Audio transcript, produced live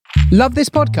Love this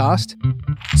podcast?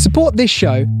 Support this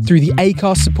show through the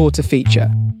Acast supporter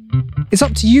feature. It's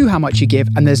up to you how much you give,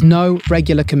 and there's no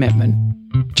regular commitment.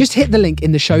 Just hit the link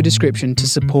in the show description to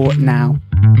support now.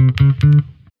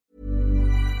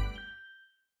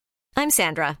 I'm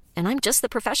Sandra, and I'm just the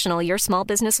professional your small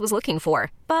business was looking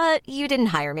for. But you didn't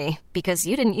hire me because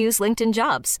you didn't use LinkedIn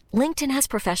Jobs. LinkedIn has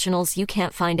professionals you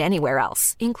can't find anywhere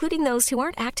else, including those who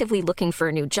aren't actively looking for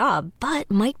a new job, but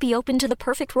might be open to the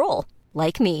perfect role,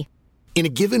 like me. In a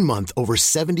given month, over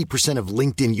 70% of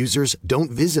LinkedIn users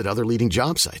don't visit other leading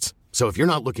job sites. So if you're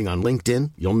not looking on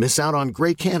LinkedIn, you'll miss out on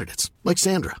great candidates like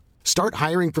Sandra. Start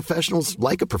hiring professionals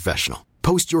like a professional.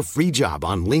 Post your free job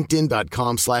on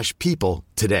linkedin.com/people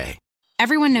today.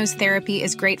 Everyone knows therapy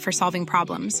is great for solving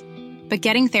problems, but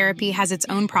getting therapy has its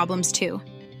own problems too,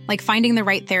 like finding the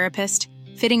right therapist,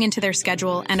 fitting into their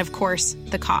schedule, and of course,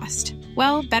 the cost.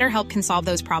 Well, BetterHelp can solve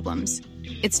those problems.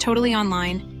 It's totally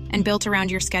online and built around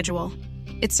your schedule.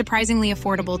 It's surprisingly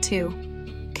affordable too.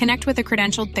 Connect with a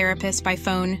credentialed therapist by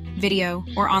phone, video,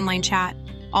 or online chat,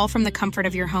 all from the comfort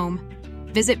of your home.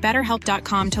 Visit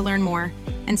BetterHelp.com to learn more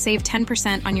and save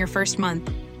 10% on your first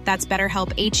month. That's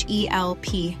BetterHelp,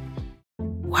 H-E-L-P.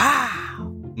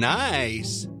 Wow.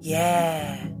 Nice.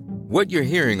 Yeah. What you're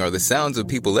hearing are the sounds of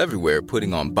people everywhere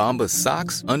putting on Bombas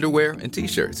socks, underwear, and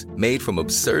T-shirts made from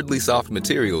absurdly soft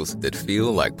materials that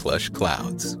feel like plush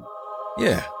clouds.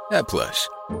 Yeah, that plush.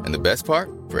 And the best part?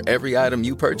 For every item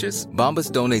you purchase, Bombas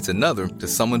donates another to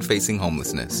someone facing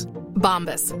homelessness.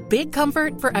 Bombas. Big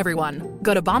comfort for everyone.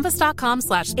 Go to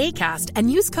bombas.com/ACAST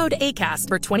and use code ACAST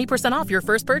for 20% off your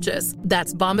first purchase.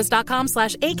 That's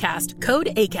bombas.com/ACAST. Code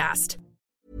ACAST.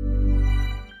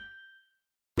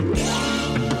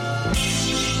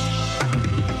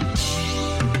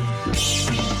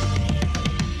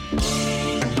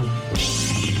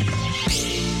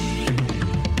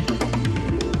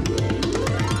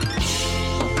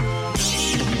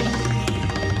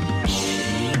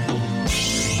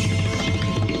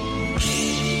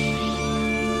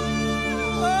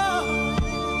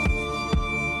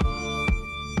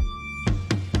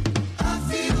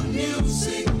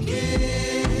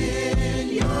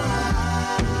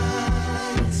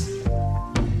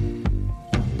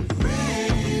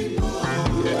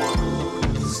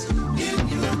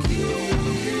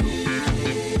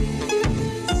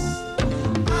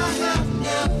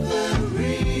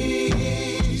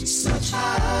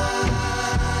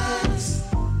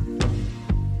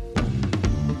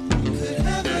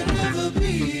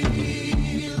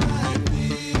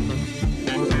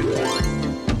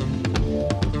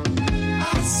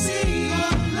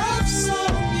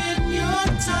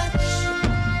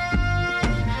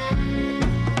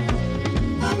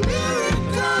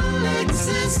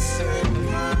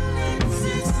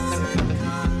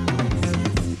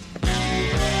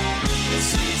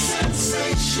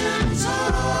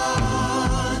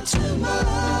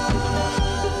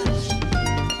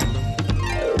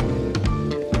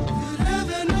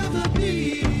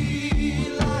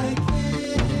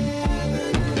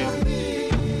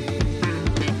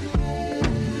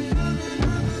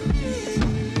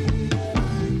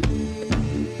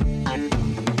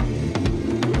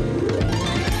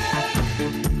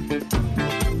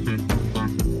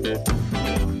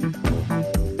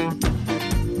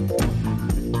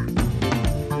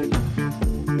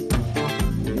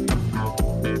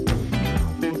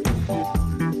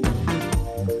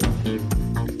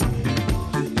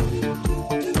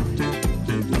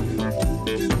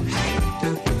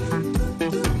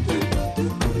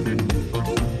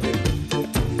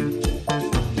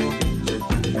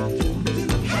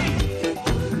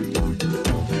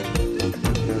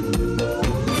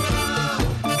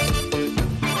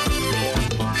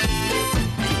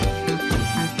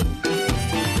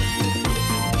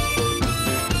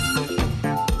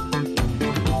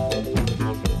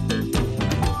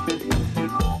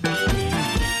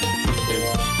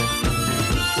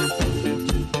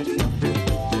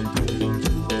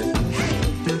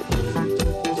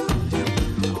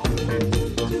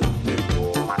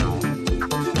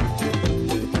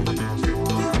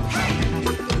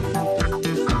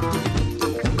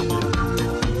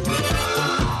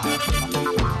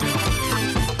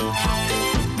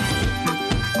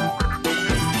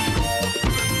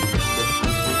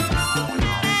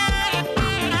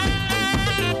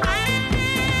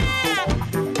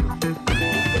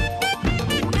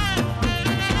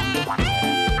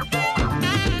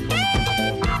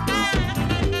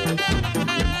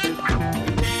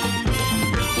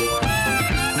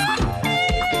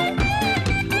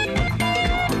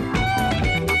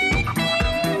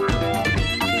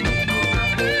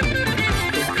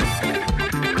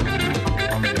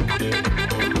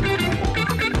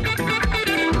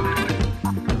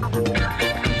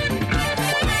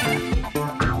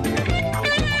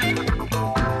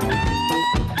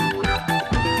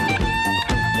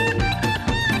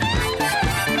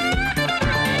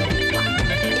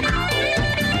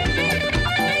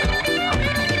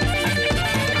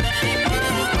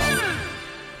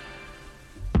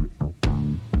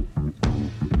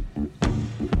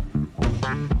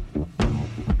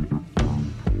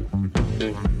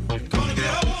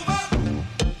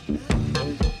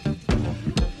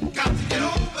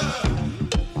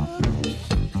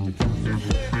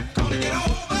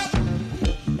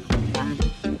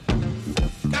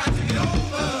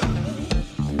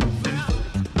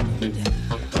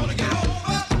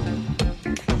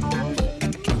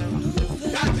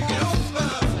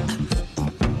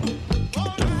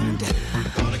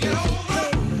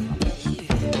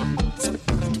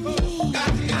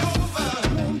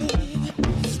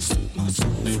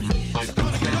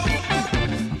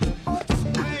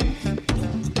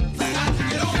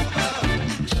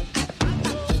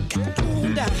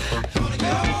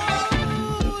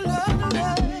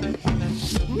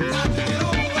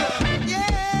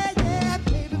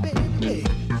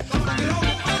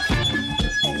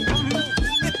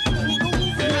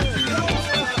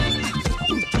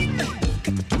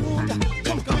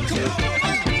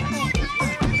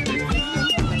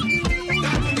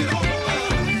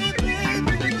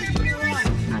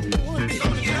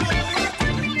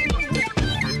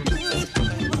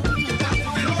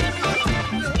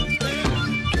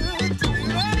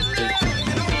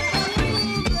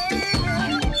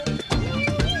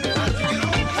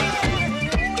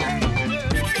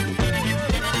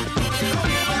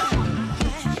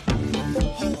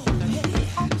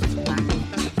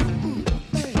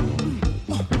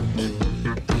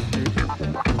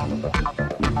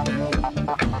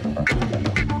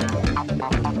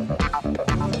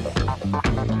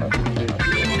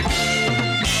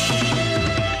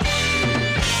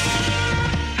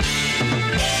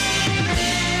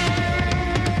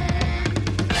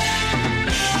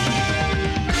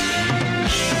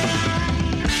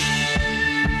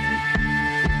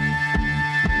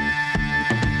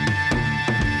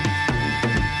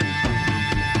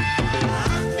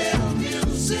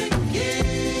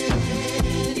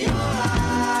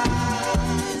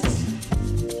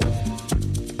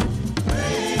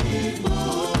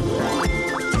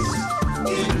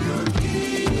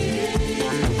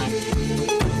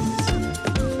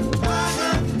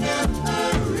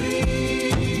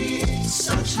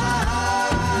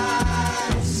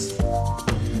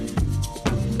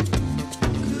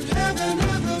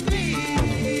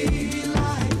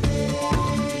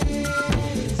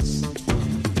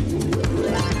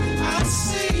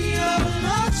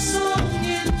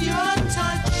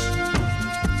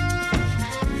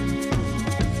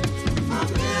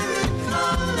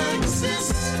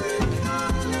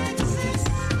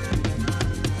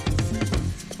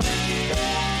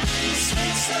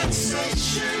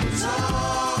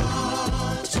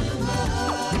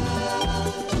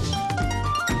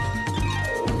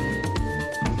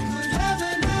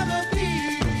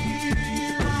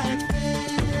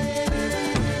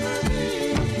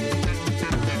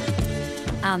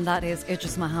 And that is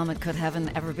Idris Muhammad, Could Heaven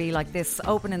Ever Be Like This,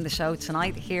 opening the show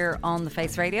tonight here on The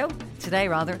Face Radio, today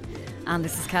rather. And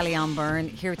this is Kellyanne Byrne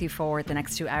here with you for the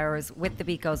next 2 hours with The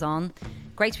Beat Goes On.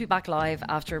 Great to be back live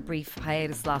after a brief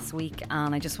hiatus last week,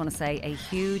 and I just want to say a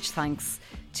huge thanks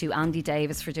to Andy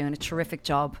Davis for doing a terrific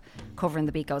job covering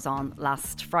The Beat Goes On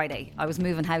last Friday. I was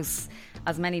moving house,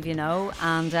 as many of you know,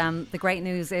 and the great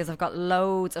news is I've got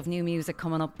loads of new music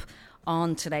coming up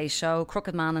on today's show.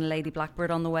 Crooked Man and Lady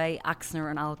Blackbird on the way, Axner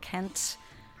and Al Kent,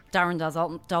 Darren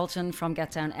Dalton from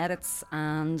Get Down Edits,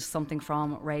 and something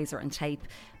from Razor and Tape.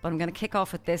 But I'm going to kick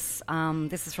off with this.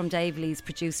 This is from Dave Lee's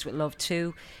Produced With Love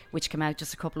 2, which came out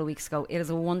just a couple of weeks ago. It is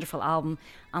a wonderful album,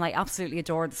 and I absolutely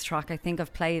adore this track. I think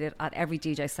I've played it at every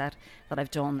DJ set that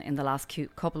I've done in the last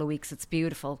couple of weeks. It's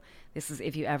beautiful. This is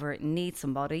If You Ever Need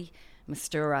Somebody,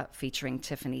 Mistura featuring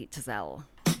Tiffany Tizell.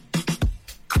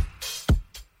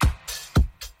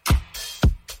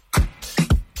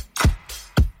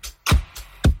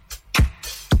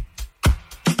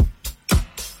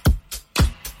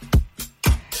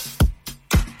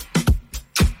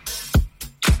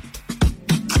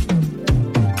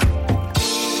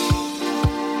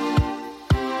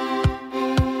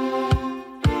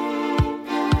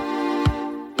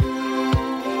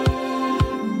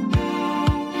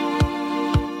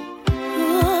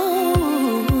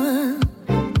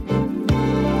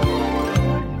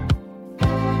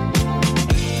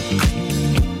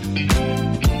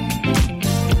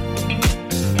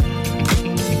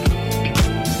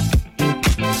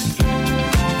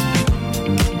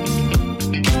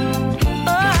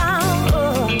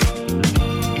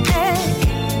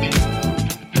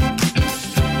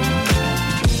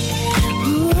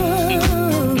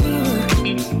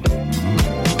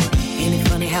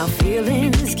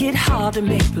 To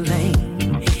make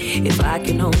plain, if I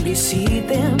can only see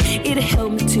them, it'll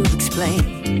help me to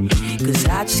explain. Cause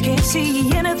I just can't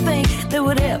see anything that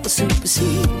would ever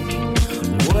supersede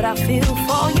what I feel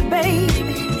for you,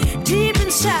 baby, deep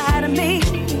inside of me.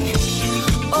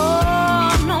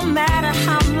 Oh, no matter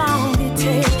how long it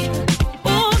takes,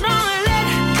 oh, don't let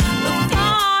the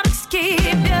thought escape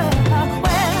you.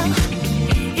 Well,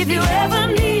 if you ever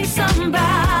need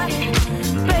somebody,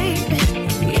 baby,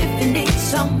 if you need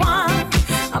someone,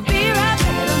 I'll be right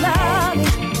there to love you.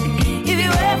 If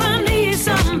you ever need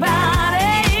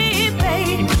somebody,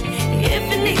 babe, if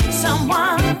you need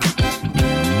someone.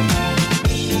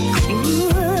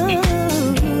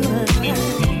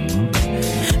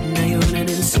 Now you're running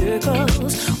in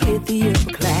circles with the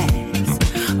upper class.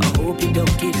 I hope you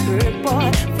don't get hurt,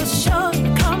 boy, for sure to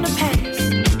come to pass.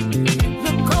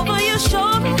 Look over your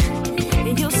shoulder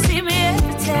and you'll see me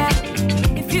every time.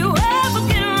 If you ever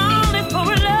get wrong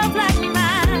for a love like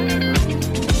mine,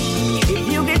 if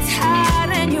you get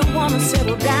tired and you wanna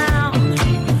settle down,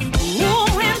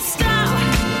 ooh, and stop,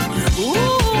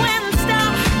 ooh, and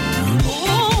stop,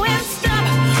 ooh, and stop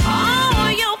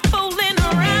all your fooling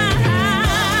around.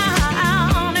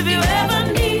 If you ever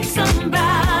need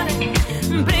somebody,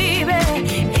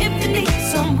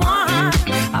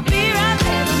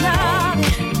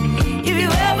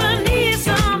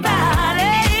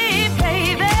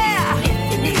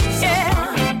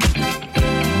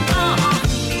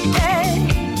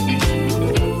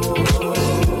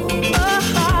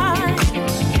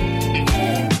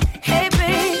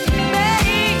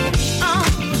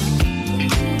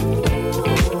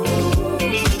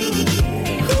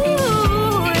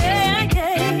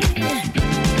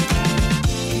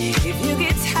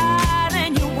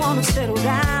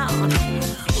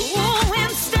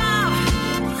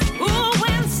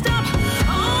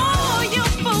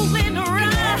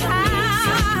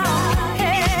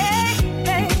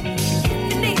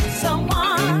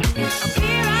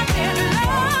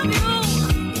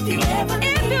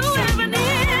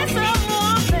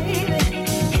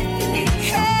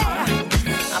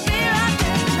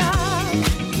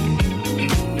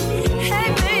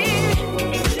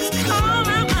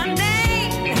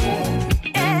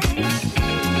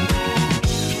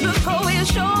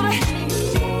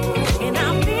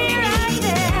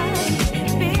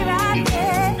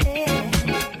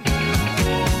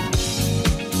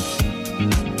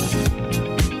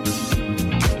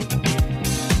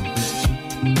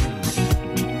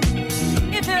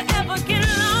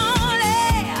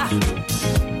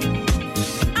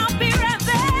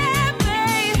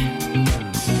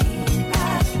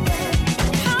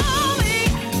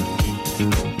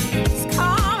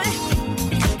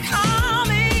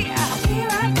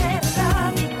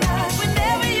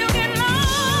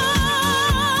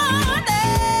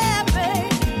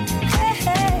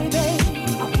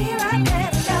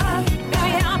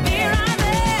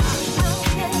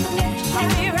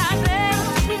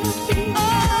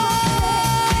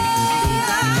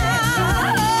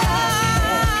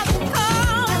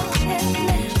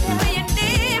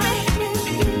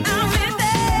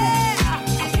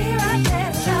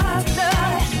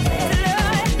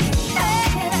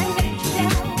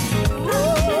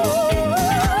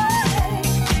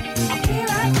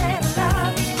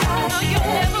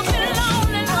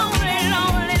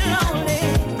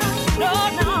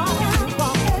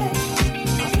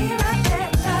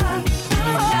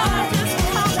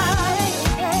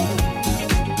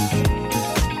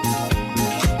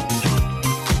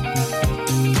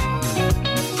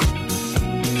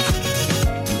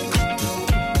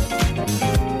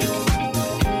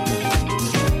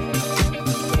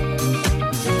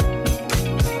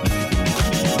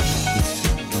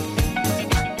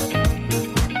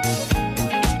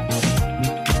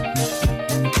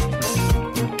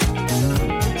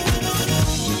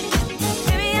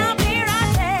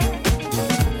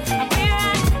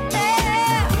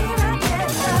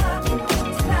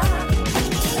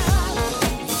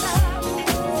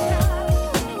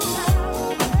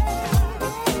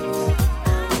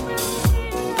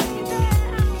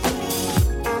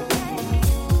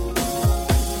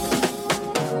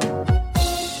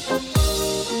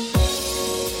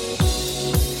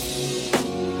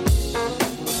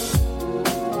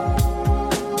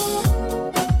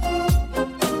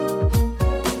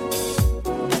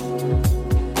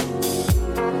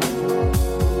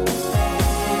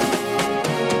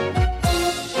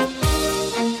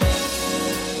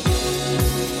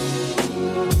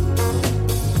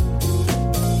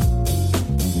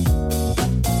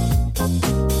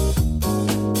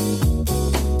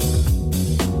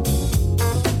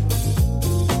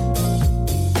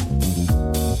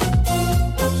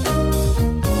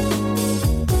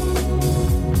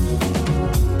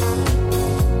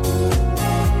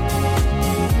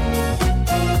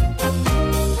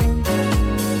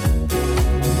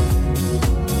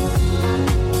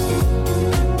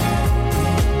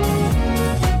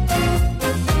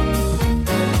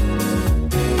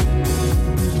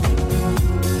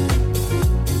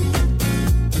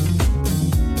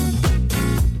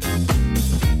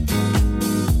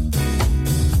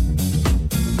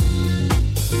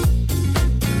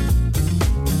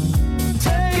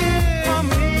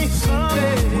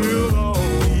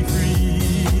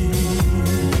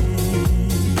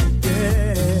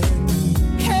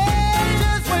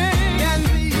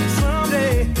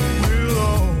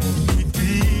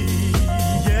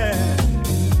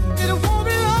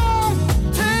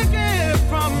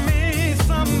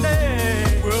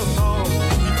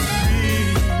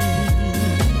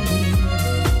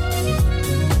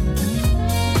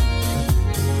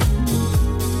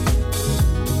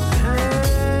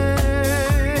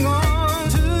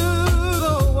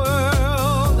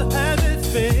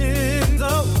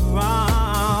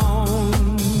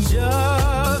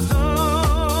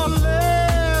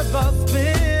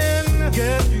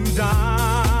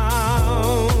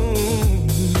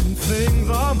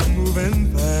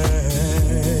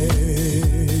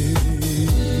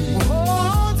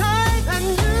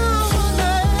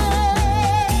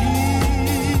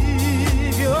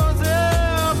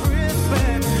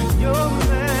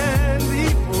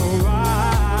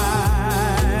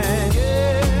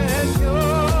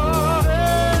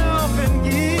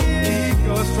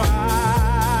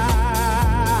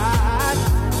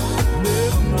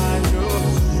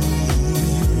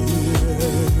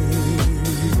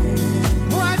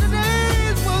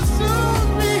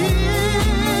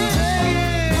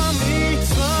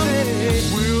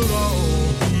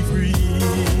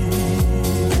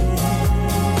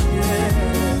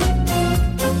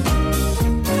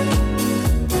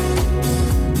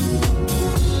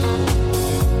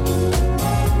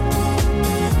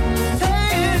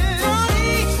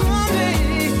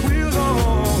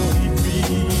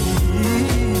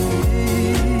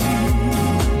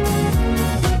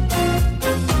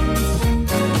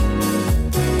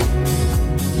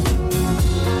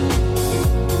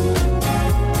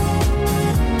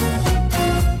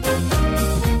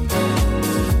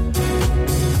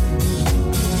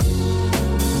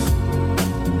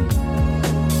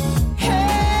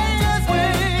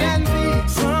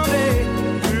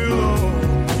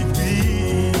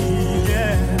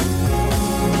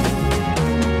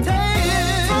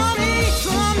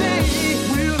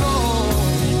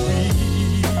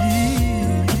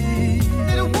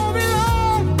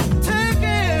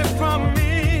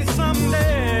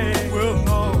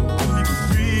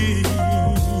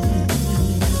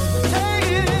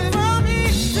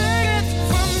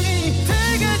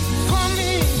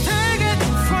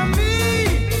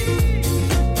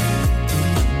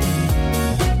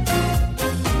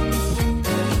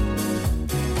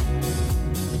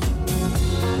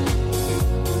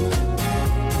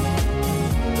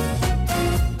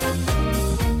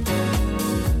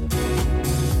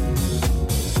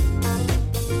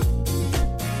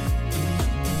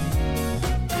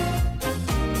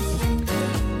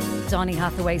 Donny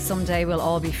Hathaway, Someday We'll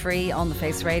All Be Free on the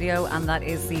Face Radio, and that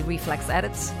is the Reflex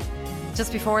edit.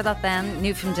 Just before that then,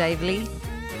 new from Dave Lee,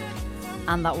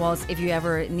 and that was If You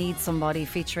Ever Need Somebody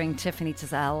featuring Tiffany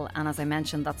Tizell, and as I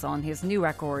mentioned, that's on his new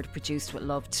record, Produced With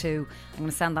Love 2. I'm going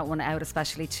to send that one out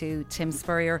especially to Tim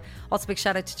Spurrier. Also big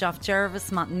shout out to Geoff Jervis,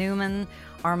 Matt Newman,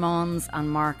 Armands and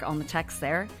Mark on the text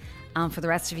there. And for the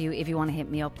rest of you, if you want to hit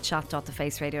me up,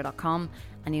 chat.thefaceradio.com,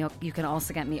 and you can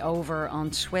also get me over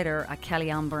on Twitter at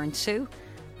KellyanneByrne2.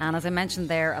 And as I mentioned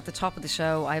there at the top of the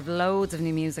show, I have loads of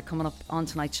new music coming up on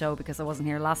tonight's show because I wasn't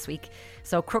here last week.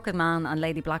 So Crooked Man and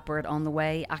Lady Blackbird on the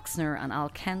way, Axner and Al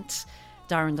Kent,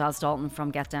 Darren Daz Dalton from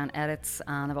Get Down Edits,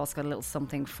 and I've also got a little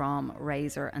something from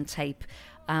Razor and Tape.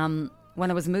 When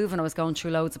I was moving, I was going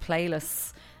through loads of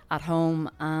playlists at home,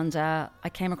 and I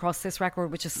came across this record,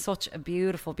 which is such a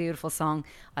beautiful, beautiful song.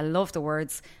 I love the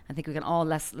words. I think we can all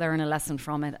learn a lesson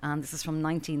from it. And this is from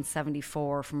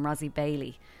 1974 from Rosie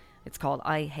Bailey. It's called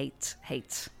I Hate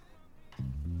Hate.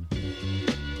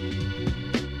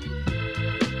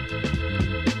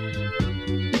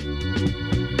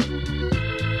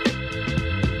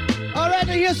 All right,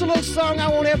 now here's a little song I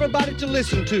want everybody to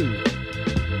listen to.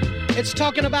 It's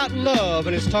talking about love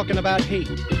and it's talking about hate.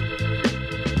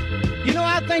 You know,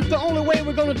 I think the only way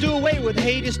we're going to do away with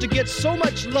hate is to get so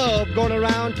much love going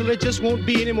around till there just won't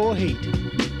be any more hate.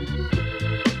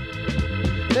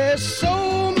 There's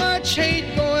so much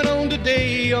hate going on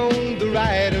today on the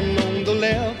right and on the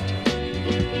left.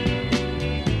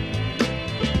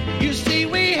 You see,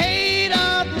 we hate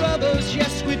our brothers,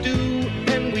 yes we do,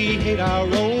 and we hate our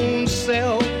own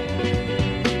self.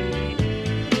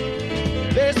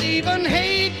 There's even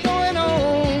hate going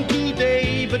on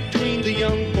today between the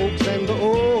young folks and the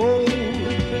old.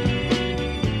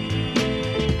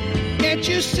 Can't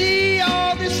you see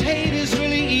all this hate is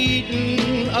really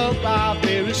eating up our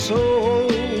very soul?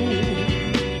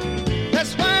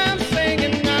 That's why I'm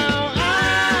singing now. I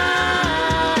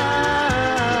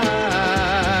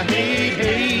hate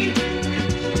hate.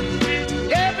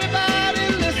 Everybody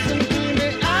listen to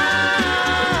me. I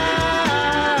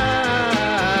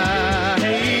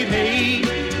hate hate.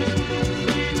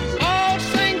 All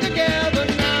sing together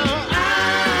now. I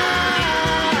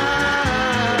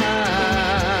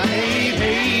hate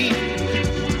hate.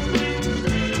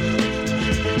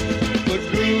 But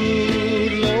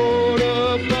good Lord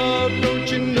above, don't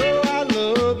you know I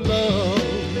love love?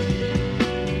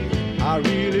 I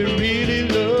really, really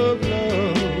love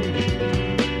love.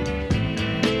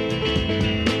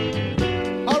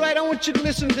 All right, I want you to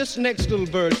listen to this next little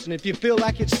verse, and if you feel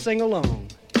like it, sing along.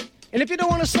 And if you don't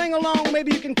want to sing along,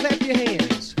 maybe you can clap your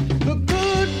hands. The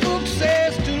good book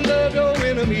says to love your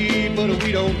enemy, but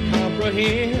we don't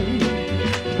comprehend.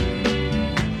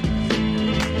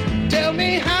 Tell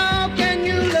me, how can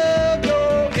you love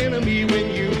your enemy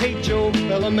when you hate your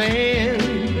fellow man?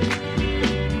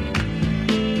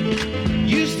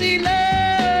 You see,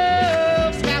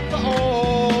 love's got the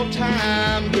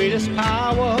all-time greatest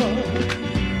power.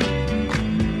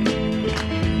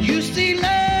 You see,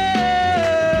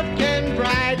 love can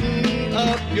brighten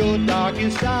up your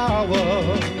darkest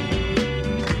hour.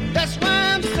 That's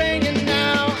why I'm singing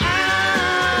now. I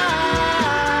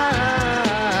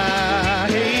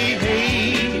hate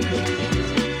hate.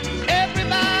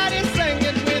 Everybody sing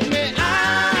it with me. I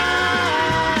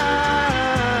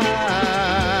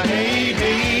hate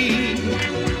hate.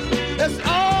 Let's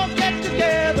all get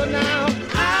together now.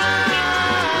 I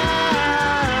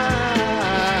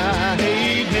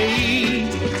hate hate.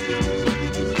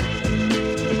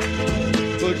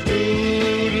 But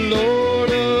good Lord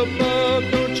above,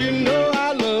 don't you know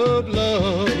I love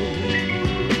love?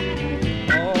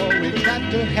 Oh, we got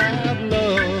to have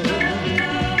love.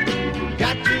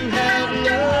 Got to have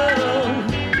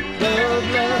love. Love,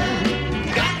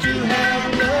 love. Got to have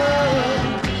love.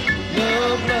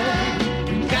 Love, love.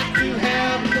 We got to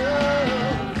have love.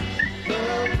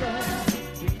 Love,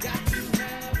 love. We got to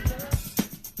have love.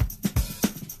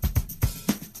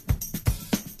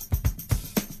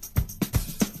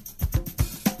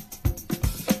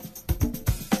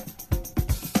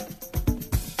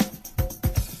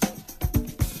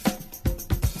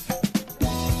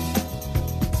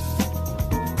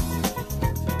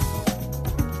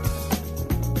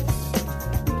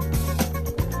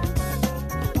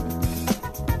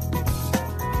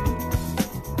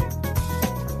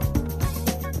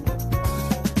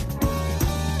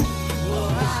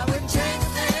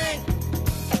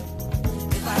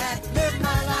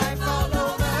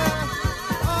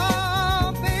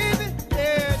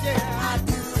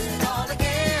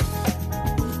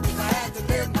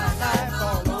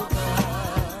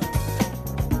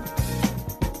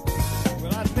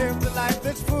 Well, I lived a life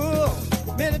that's full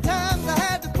Many times I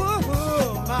had to pull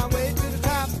my way to the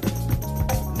top,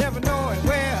 never knowing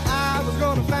where I was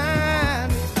gonna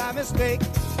find my mistake.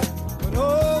 But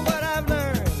oh, what I've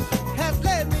learned has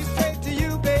led me straight to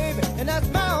you, baby, and that's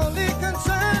my only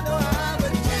concern. Oh, I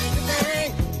wouldn't change a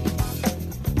thing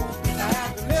if I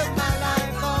had to live my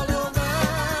life all over.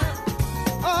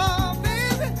 Oh,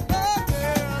 baby, oh,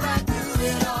 girl, I'd do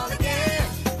it all again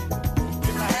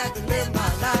if I had to live my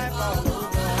life all over.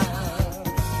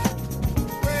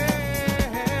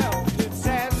 Well, it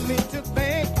saddens me to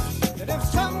think that if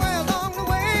somewhere along the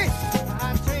way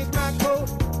I changed my coat,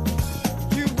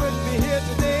 you wouldn't be here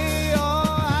today. Oh,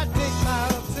 I'd take my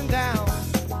ups and downs,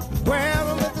 wear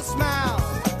them with a smile,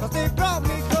 'cause they brought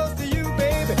me close to you,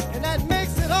 baby, and that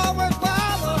makes it all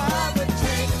worthwhile. Oh, I would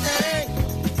change a thing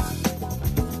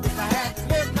if I had to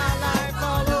live my life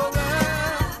all over.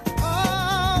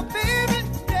 Oh, baby,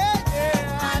 yeah,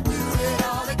 yeah, I'd do it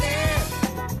all again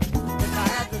if I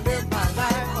had to live my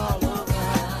life all over.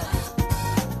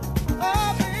 Oh,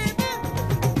 baby.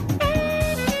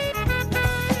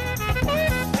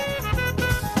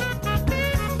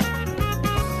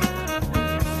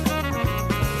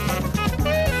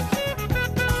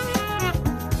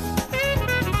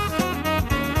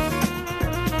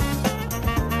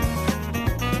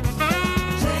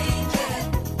 Change it,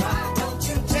 why don't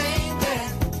you change it?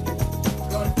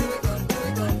 Gonna do it, gonna do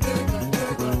it, gonna do it, gonna do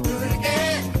it, gonna do it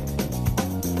again.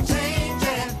 Change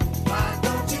it, why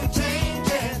don't you change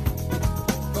it?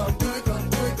 Gonna do it, gonna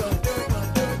do it, gonna do it,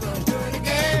 gonna do it, gonna do it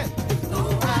again.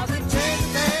 Oh, I would change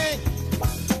a thing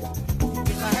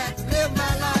if I had to live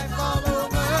my life all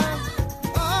over.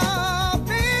 Oh,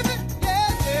 baby, yeah,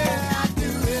 yeah, I'd do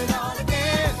it all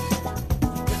again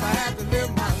if I had to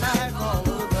live my life all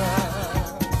over.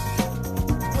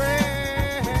 Well,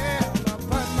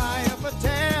 upon my upper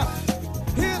town,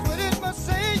 here's what it must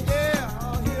say, yeah.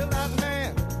 Oh, here's that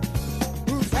man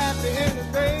who's happy in his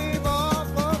grave, all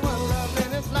for one love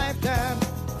in his lifetime,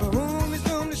 for whom he's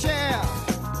doomed to share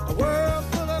a world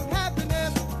full of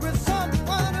happiness with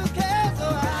someone who cares. So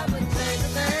I would change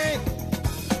a thing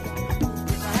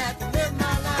if I had to live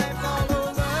my life all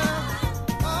over.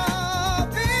 Oh,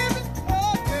 baby,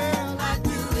 oh, girl, I'd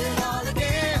do it all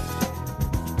again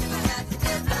if I had to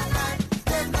live my life,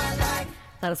 live my life.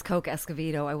 That is Coke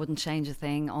Escovedo, I Wouldn't Change a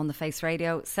Thing, on the Face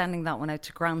Radio. Sending that one out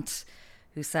to Grant,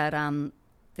 who said,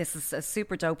 this is a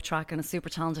super dope track and a super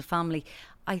talented family.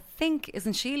 I think,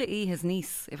 isn't Sheila E. his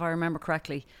niece, if I remember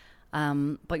correctly?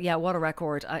 But yeah, what a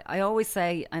record. I always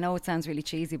say, I know it sounds really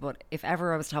cheesy, but if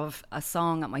ever I was to have a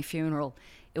song at my funeral,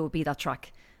 it would be that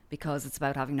track, because it's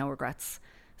about having no regrets.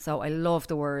 So I love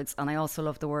the words, and I also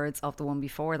love the words of the one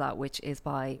before that, which is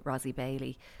by Razzie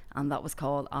Bailey, and that was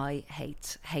called I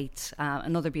Hate Hate.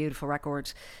 Another beautiful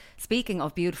record. Speaking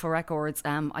of beautiful records,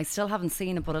 I still haven't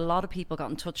seen it, but a lot of people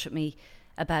got in touch with me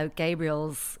about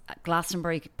Gabriel's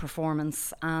Glastonbury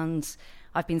performance, and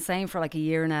I've been saying for like a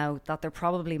year now that they're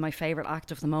probably my favourite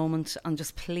act of the moment, and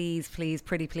just please,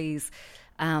 pretty please,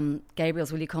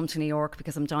 Gabriel's, will you come to New York,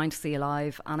 because I'm dying to see you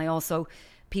live. And I also,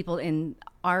 people in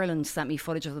Ireland sent me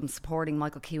footage of them supporting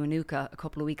Michael Kiwanuka a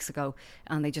couple of weeks ago,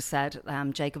 and they just said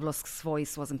Jacob Lusk's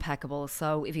voice was impeccable.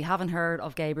 So if you haven't heard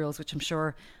of Gabriel's, which I'm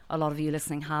sure a lot of you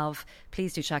listening have,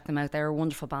 please do check them out. They're a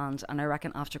wonderful band, and I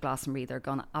reckon after Glastonbury they're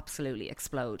going to absolutely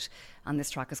explode. And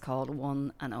this track is called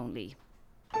One and Only.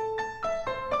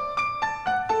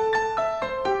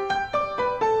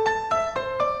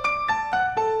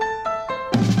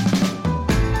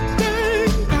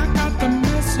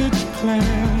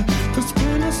 Claire, there's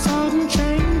been a sudden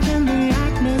change in the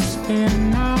atmosphere.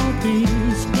 Now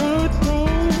these blood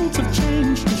roads have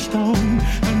changed to stone,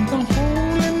 and the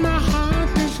hole in my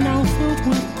heart is now filled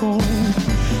with gold.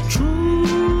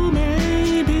 True,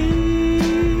 maybe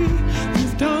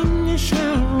you've done your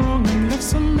share wrong and left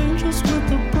some angels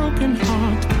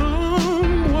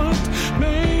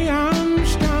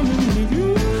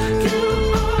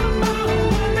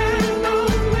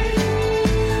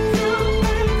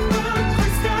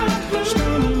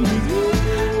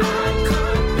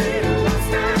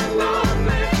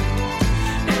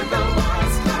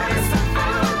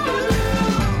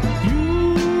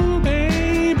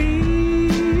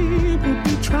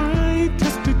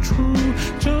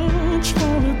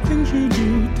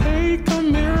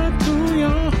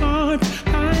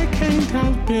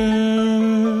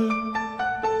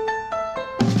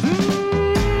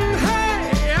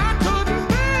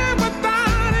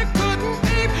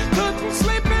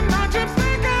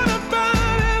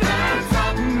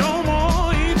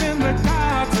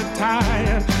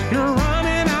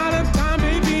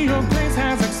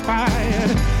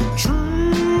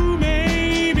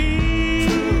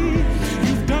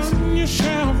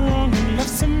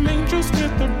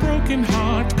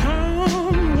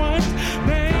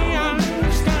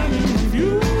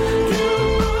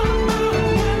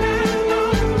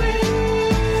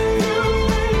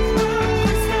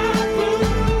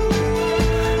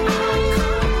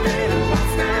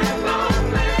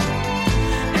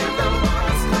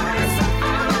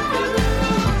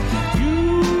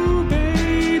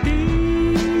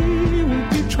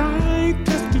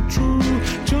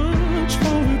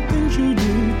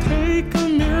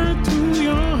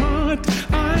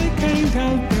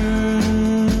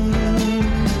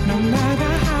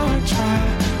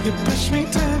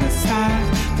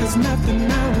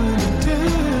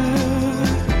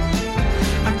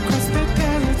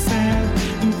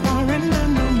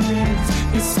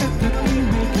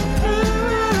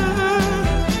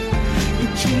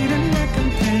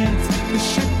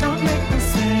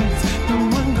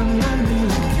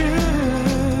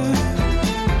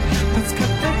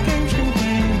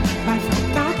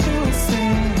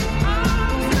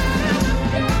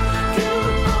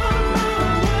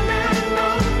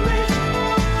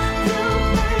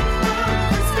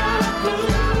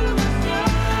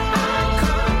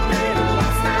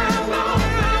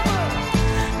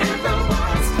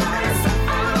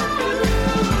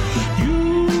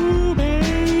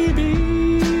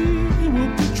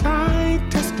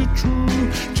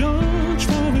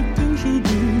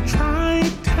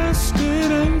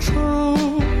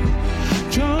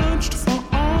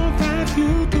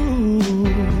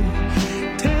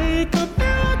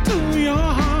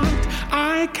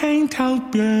can't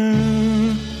help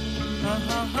you.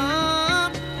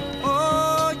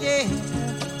 Oh, yeah.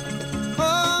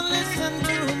 Oh, listen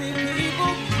to me,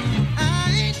 people.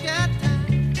 I ain't got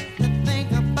time to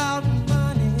think about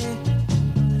money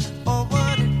or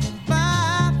what it can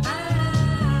buy.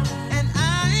 And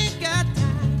I ain't got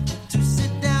time to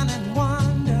sit down and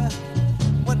wonder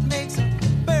what makes a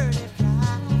birdie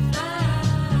fly.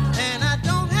 And I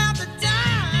don't have the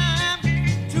time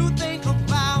to think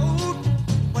about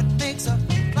what makes a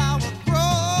flower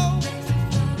grow.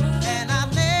 And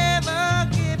I've never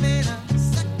given a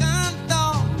second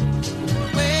thought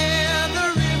where the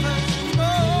rivers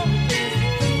flow.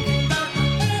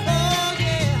 Oh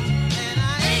yeah, and I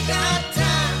ain't got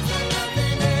time for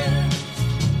nothing else.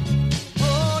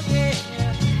 Oh yeah,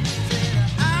 said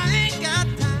I ain't got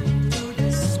time to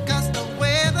discuss the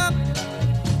weather,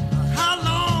 how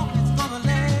long it's gonna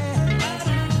last.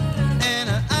 And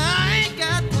I ain't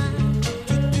got time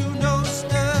to do no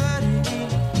studying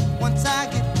once I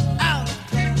get out of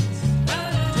class.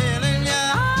 Telling ya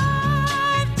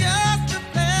I'm just a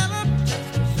fella,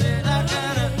 said I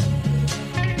got a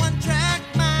one-track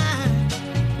mind.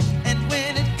 And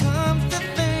when it comes to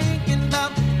thinking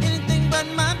about anything but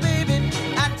my baby,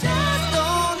 I just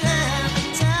don't have the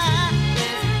time.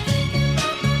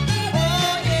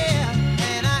 Oh yeah,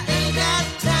 and I ain't got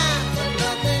time for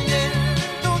nothing else.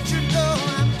 Don't you know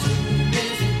I'm too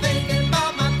busy thinking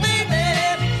about my baby?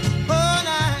 Oh, and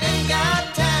I ain't got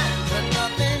time for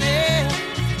nothing else.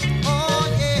 Oh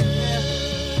yeah,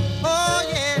 oh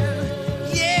yeah,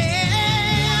 yeah.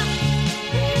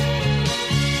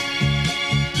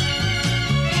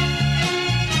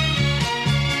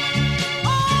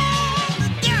 All the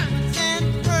diamonds and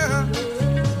pearls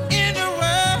in the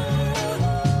world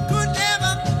could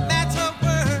never match her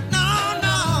word. No,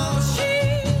 no,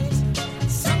 she's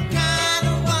some kind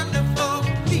of wonderful.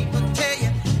 People tell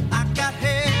you I got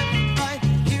heaven right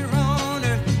here on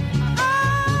earth.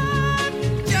 I'm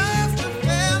just a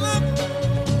fella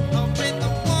with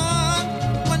a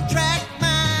one-track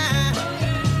mind.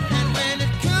 And when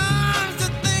it comes to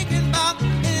thinking about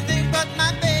anything but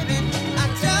my baby, I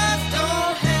just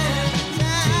don't have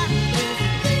time.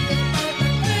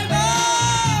 Oh,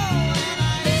 and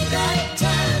I ain't got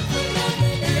time for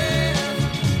nothing else.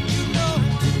 You know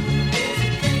I'm too busy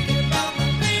thinking about my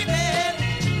baby,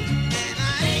 and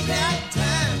I ain't got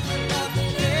time for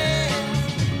nothing else.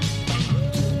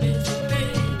 Too busy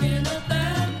thinking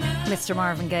about my Mr.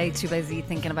 Marvin Gaye, Too Busy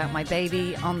Thinking About My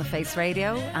Baby on the Face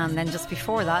Radio. And then just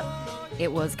before that,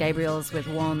 it was Gabriel's with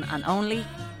One and Only.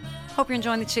 Hope you're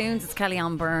enjoying the tunes. It's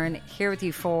Kellyanne Byrne here with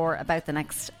you for about the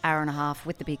next hour and a half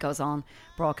with The Beat Goes On,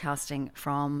 broadcasting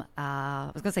from, I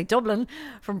was going to say Dublin,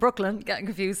 from Brooklyn, getting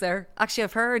confused there. Actually,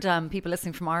 I've heard people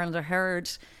listening from Ireland, I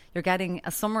heard you're getting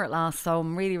a summer at last, so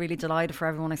I'm really, really delighted for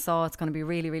everyone. I saw it's going to be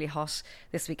really, really hot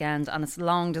this weekend, and it's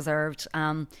long deserved.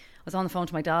 I was on the phone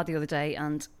to my dad the other day,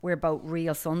 and we're both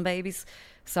real sun babies,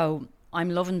 so I'm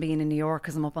loving being in New York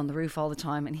because I'm up on the roof all the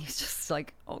time, and he's just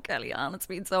like, oh, Kellyanne, it's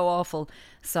been so awful.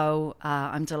 So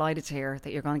I'm delighted to hear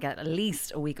that you're going to get at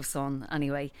least a week of sun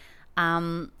anyway.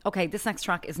 Okay, this next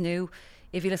track is new.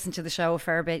 If you listen to the show a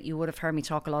fair bit, you would have heard me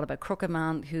talk a lot about Crooked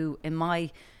Man, who in my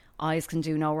eyes can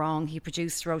do no wrong. He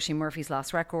produced Roisin Murphy's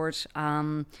last record.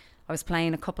 I was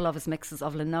playing a couple of his mixes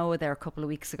of Lenoa there a couple of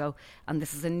weeks ago, and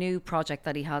this is a new project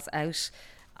that he has out.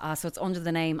 So it's under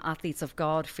the name Athletes of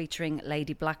God, featuring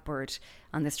Lady Blackbird,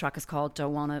 and this track is called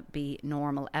Don't Wanna Be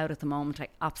Normal, out at the moment. I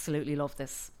absolutely love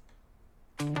this.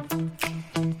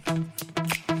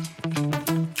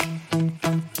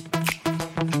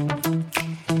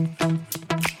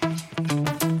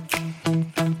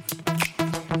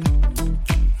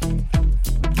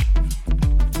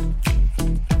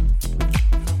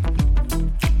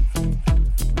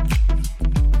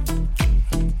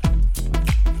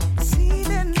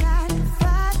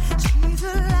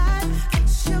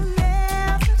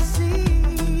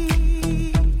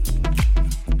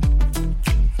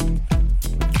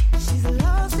 She's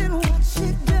lost in what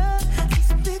she does.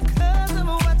 It's because of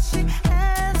what she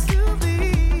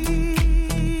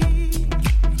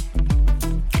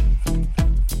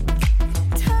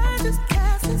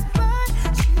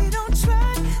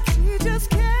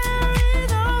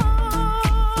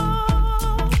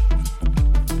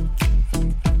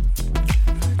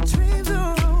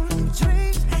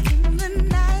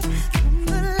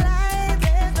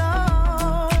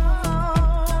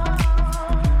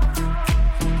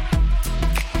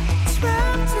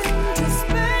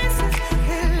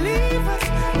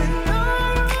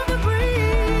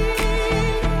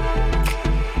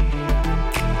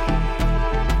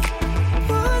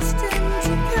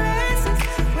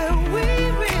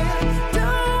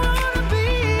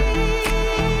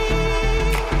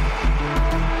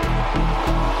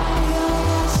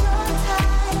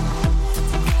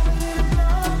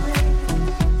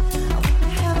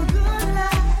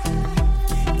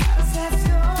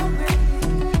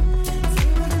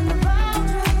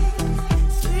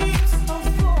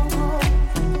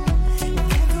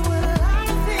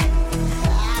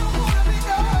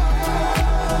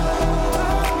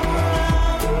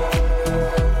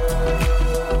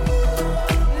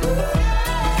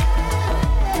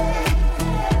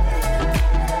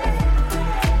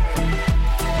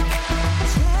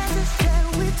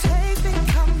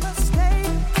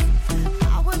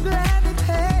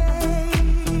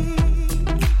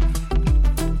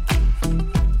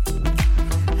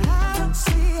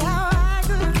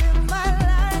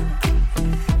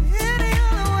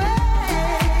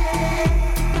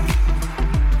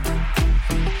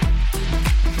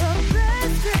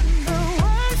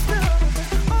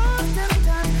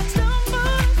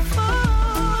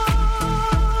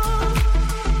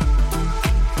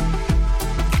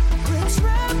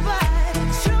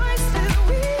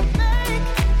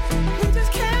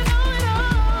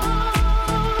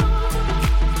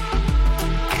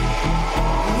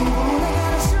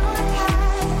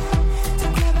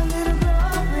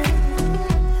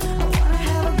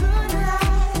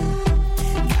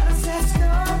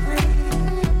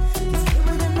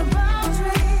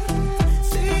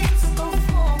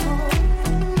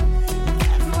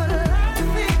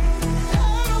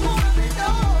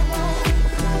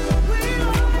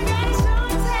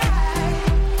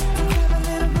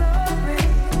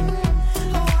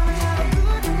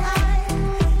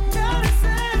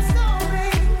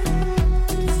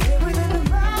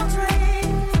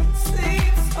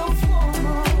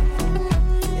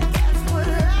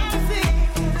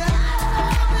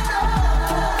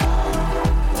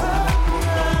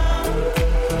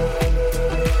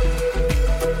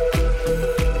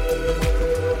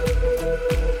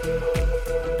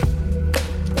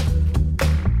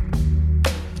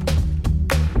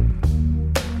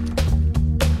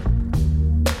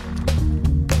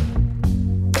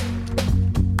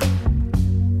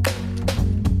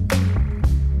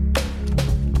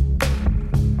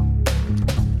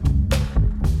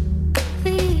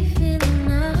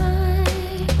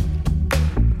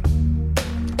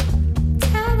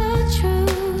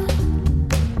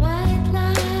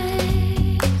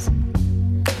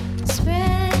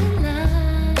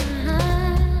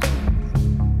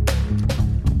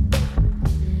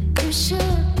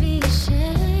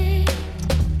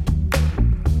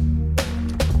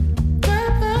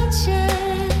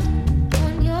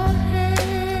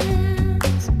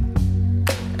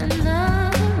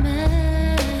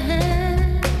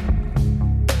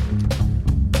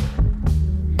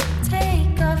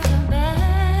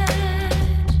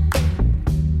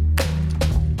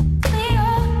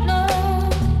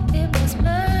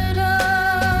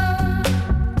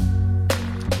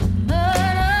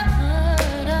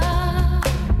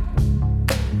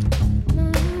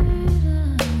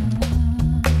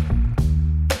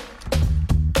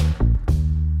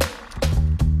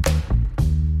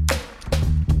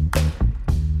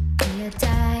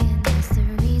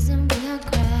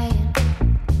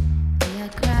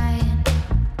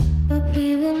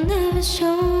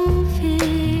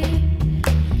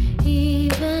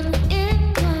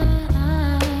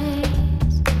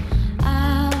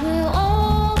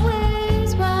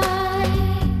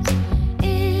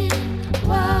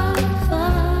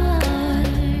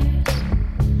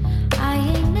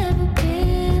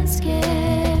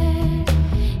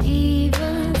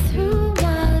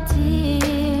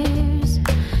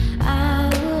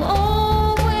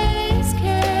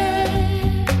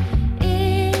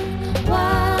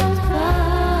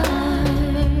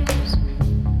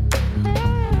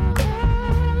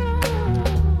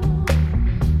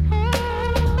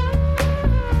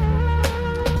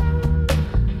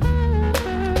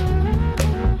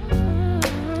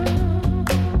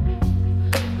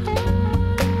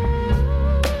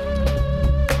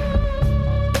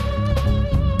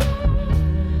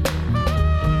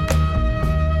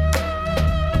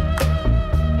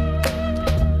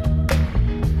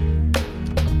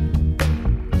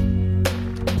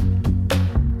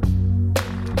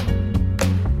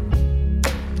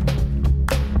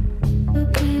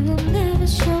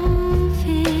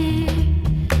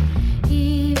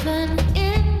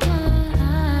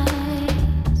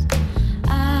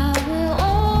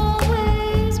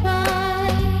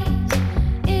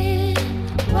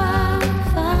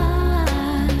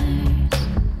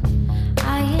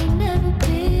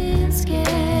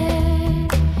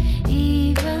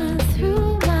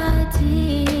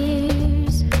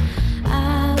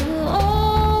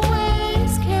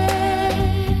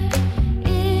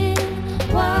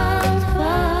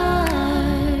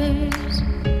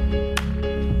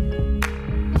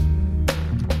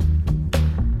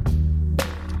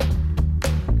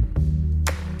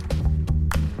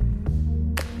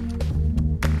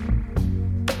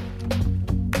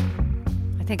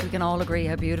think we can all agree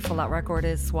how beautiful that record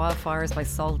is. Wildfires by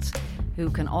Salt, who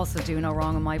can also do no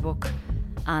wrong in my book.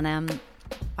 And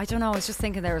I don't know, I was just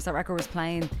thinking there as that record was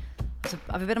playing, I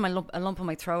have a bit of a lump in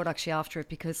my throat actually after it,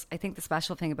 because I think the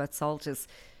special thing about Salt is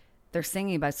they're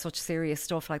singing about such serious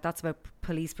stuff. Like, that's about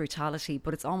police brutality,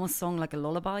 but it's almost sung like a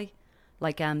lullaby.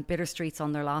 Like Bitter Streets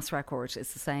on their last record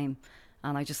is the same.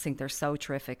 And I just think they're so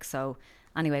terrific. So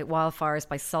anyway, Wildfires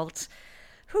by Salt.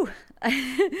 Whew.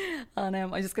 And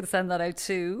I'm just going to send that out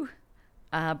to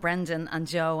Brendan and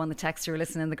Joe on the text who are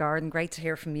listening in the garden. Great to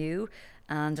hear from you.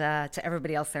 And to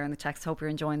everybody else there in the text, hope you're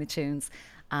enjoying the tunes.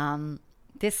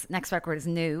 This next record is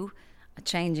new,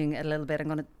 changing it a little bit. I'm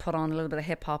going to put on a little bit of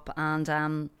hip hop. And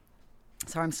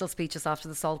sorry, I'm still speechless after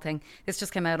the Salt thing. This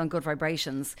just came out on Good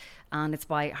Vibrations, and it's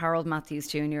by Harold Matthews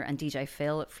Jr. and DJ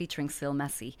Phil, featuring Sil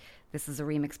Messi. This is a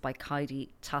remix by Kaidi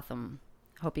Tatham.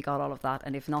 Hope you got all of that,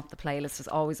 and if not, the playlist is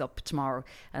always up tomorrow,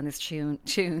 and this tune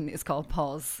is called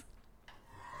Pause.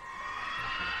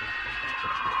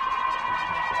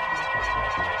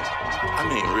 I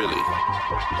mean, really.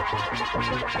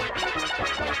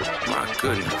 My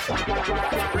goodness.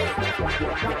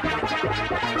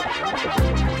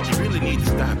 You really need to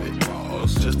stop it.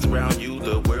 Pause. Just around you,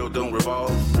 the world don't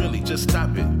revolve. Really, just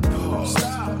stop it. Pause.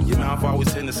 Your mouth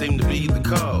always tend to seem to be the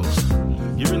cause.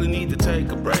 You really need to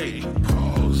take a break.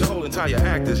 Pause. The whole entire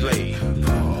act is late.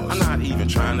 Pause. I'm not even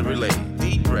trying to relate.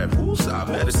 Deep breath. Stop.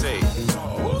 Meditate.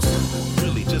 Pause.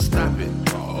 Really, just stop it.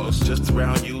 Just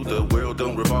around you, the world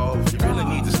don't revolve. You really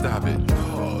need to stop it.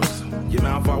 Pause. Your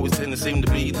mouth always tend to seem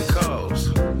to be the cause.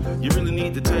 You really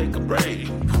need to take a break.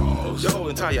 Pause. The whole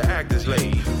entire act is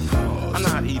late. Pause. I'm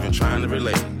not even trying to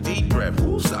relate. Deep breath.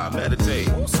 Stop. Meditate.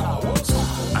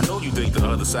 I know you think the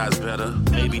other side's better.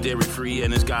 Maybe dairy-free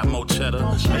and it's got more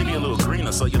cheddar. Maybe a little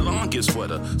greener so your lawn gets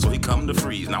wetter. So he come to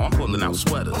freeze. Now I'm pulling out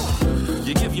sweaters.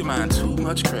 You give your mind too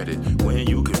much credit when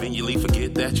you conveniently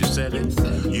forget that you said it.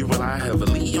 You rely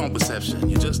heavily on perception.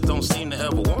 You just don't seem to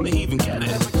ever want to even get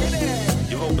it.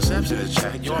 Your whole perception is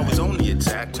checked. You're always on the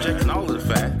attack, checking all of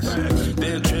the facts.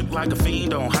 Then trip like a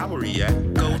fiend on how I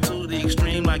react. Go to the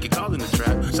extreme like you're calling the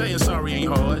trap. Saying sorry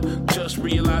ain't hard. Just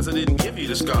realize I didn't give you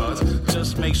the scars.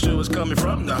 Just make sure it's coming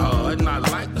from the heart, not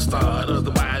like the start.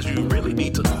 Otherwise, you really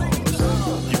need to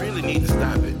pause. You really need to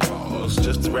stop it. Pause.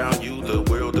 Just around you, the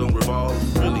world don't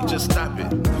revolve. Really, just stop it.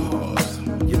 Pause.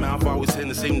 Your mouth always tend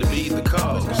to seem to be the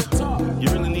cause. You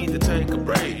really need to take a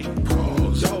break.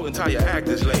 Pause. The whole entire act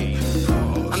is late.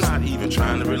 Pause. I'm not even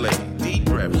trying to relate. Deep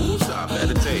breath. Stop.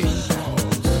 Meditate.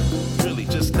 Pause. Really,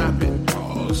 just stop it.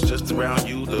 Pause. Just around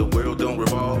you, the world don't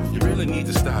revolve. You really need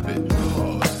to stop it.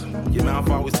 Pause. Your mouth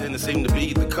always tend to seem to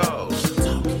be the cause.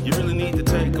 You really need to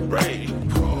take a break.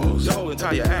 Pause. The whole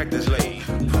entire act is late.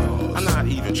 Pause. I'm not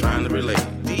even trying to relate.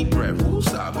 Deep breath.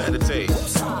 Stop. Meditate.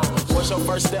 What's your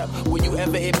first step? Will you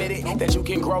ever admit it? That you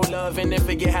can grow love and then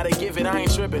forget how to give it? I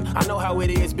ain't tripping. I know how it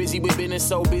is. Busy with business,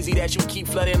 so busy that you keep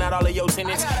flooding out all of your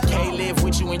tenants. Can't live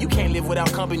with you and you can't live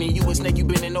without company. You a snake, you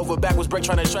bending over backwards, break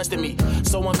trying to trust in me.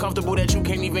 So uncomfortable that you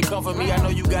can't even comfort me. I know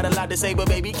you got a lot to say, but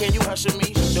baby, can you hush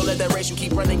me? Don't let that race you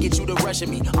keep running get you to rushing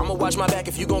me. I'ma watch my back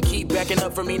if you gon' keep backing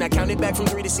up for me. Now count it back from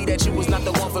 3 to see that you was not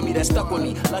the one for me. That stuck with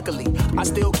me. Luckily, I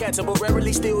still catch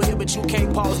temporarily still here, but you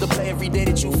can't pause to play every day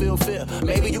that you feel fear.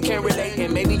 Maybe you can't relate,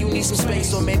 and maybe you need some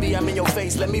space, or maybe I'm in your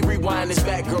face. Let me rewind this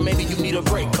back, girl. Maybe you need a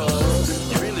break,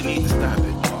 cause you really need to stop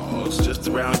it. Pause. Just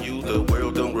around you, the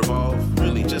world don't revolve.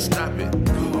 Really, just stop it.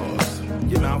 Pause.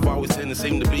 Your mouth always tend to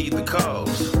seem to be the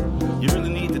cause. You really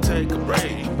need to take a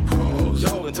break. Pause. The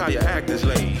whole entire act is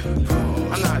late.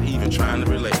 Pause. I'm not even trying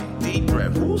to relate. Deep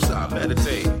breath. Stop.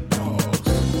 Meditate.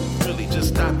 Pause. Really, just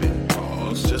stop it.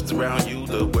 Pause. Just around you,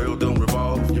 the world don't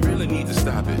revolve. You really need to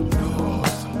stop it.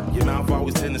 Pause. Your mouth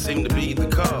always tend to seem to be the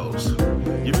cause.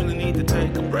 You really need to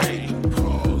take a break.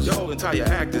 Pause. The whole entire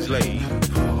act is late.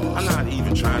 Pause. I'm not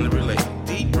even trying to relate.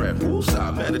 Deep breath.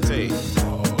 Stop. Meditate.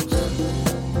 Pause.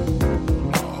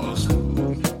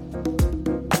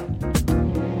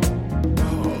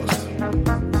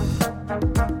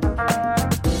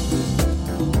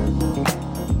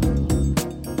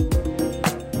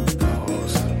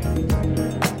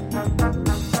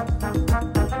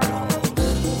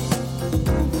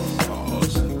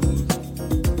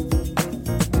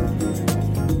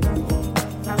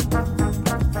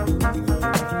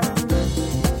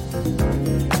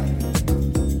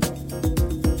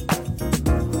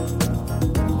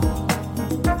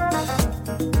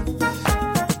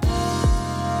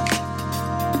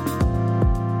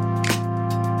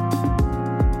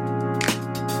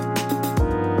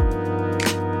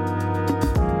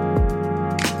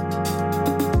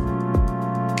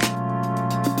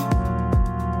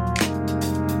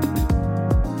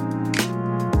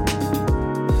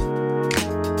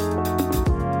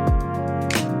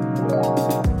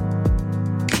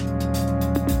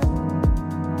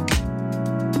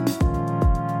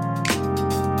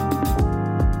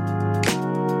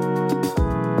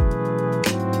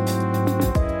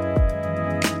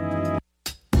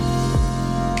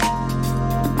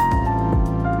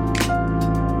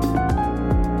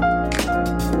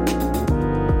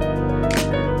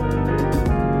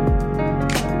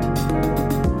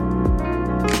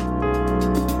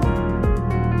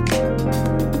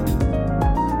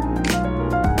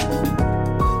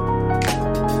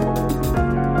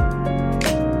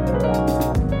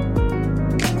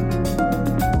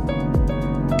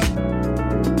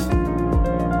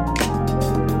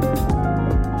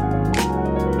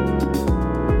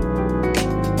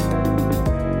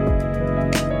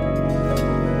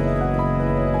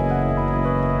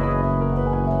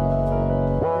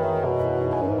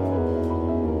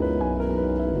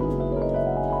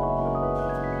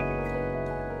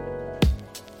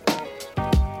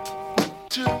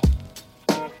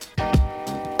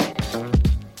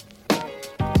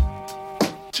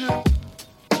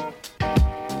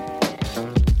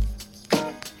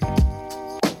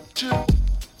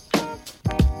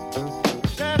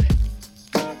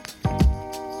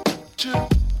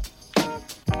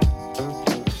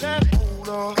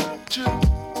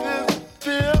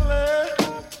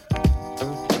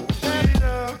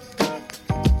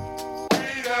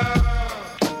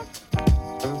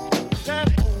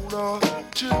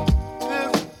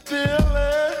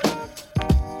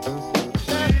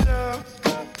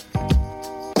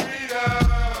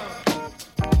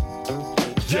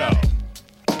 Yeah,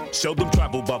 seldom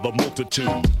traveled by the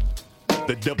multitude.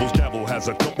 The devil's dabble has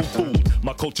a couple food.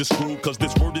 My culture's screwed cause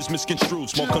this word is misconstrued.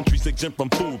 Small countries exempt from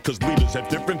food cause leaders have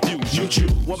different views. You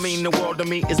choose. What mean the world to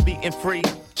me is being free.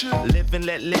 Live and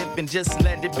let live and just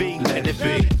let it be. Let it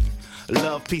be.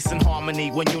 Love, peace, and harmony.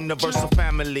 One universal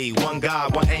family. One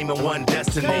God, one aim, and one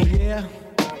destiny. Oh yeah?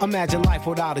 Imagine life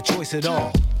without a choice at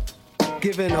all.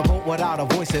 Giving a vote without a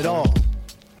voice at all.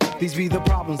 These be the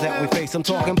problems that we face. I'm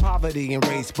talking poverty and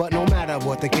race, but no matter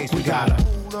what the case, we gotta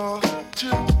hold on to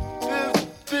this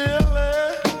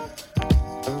feeling.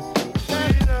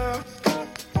 Freedom,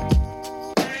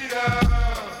 freedom.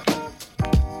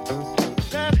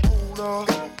 Hold on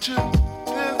to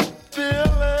this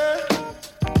feeling.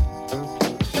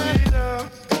 Freedom,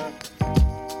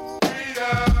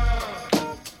 freedom.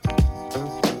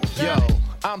 Yo,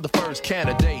 I'm the first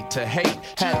candidate to hate.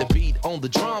 Had to beat on the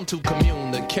drum to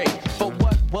communicate. For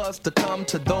what was to come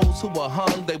to those who were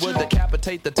hung, they would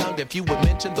decapitate the tongue if you would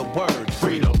mention the word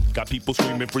freedom. Got people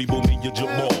screaming free Mumia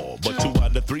Jamal, but 2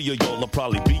 out of 3 of y'all will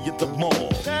probably be at the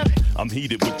mall. I'm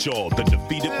heated with y'all, the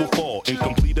defeated will fall,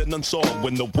 incomplete and unsolved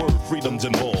when the word freedom's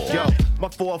involved. Yo, my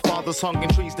forefathers hung in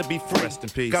trees to be free. Rest in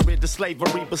peace. Got rid of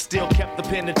slavery, but still kept the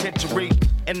penitentiary.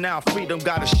 And now freedom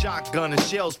got a shotgun and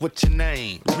shells with your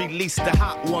name. Release the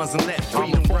hot ones and let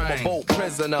freedom I'm a reign. former boat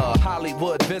prisoner,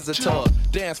 Hollywood visitor.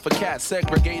 Dance for cats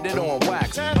segregated on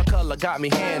wax. My color got me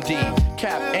handy.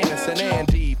 Cap, Annis, and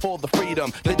Andy for the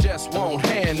freedom they just won't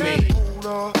hand me. hold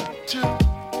on to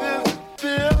this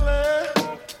feeling.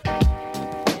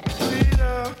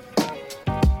 Freedom,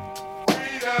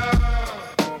 freedom.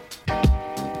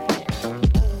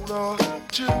 Hold on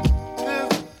to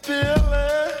this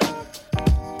feeling.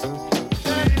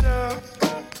 Freedom,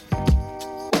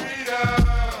 freedom.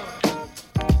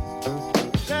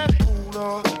 Hold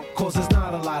on. Cause there's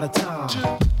not a lot of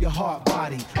time. Your heart,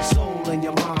 body, soul, and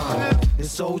your mind.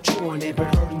 It's so true and they've been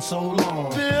hurting so long.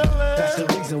 That's the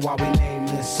reason why we named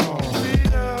this song.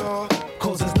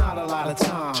 Cause there's not a lot of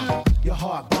time. Your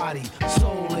heart, body,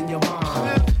 soul, and your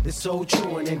mind. It's so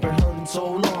true and they've been hurting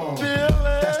so long.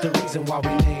 That's the reason why we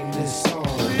named this song.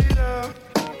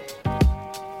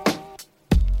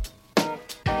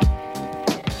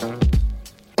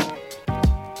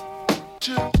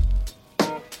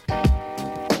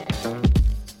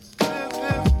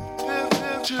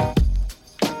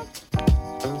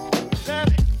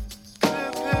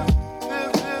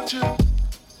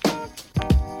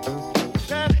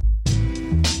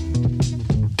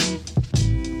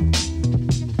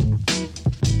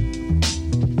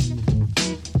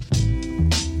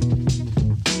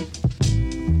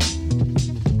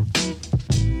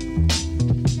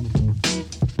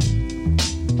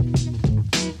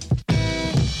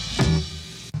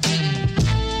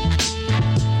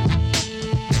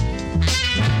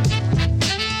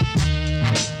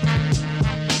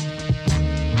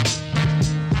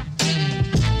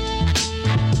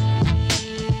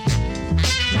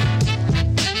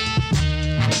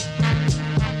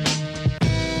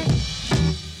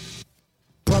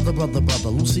 Brother,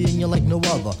 Lucy and you like no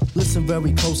other. Listen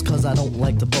very close cause I don't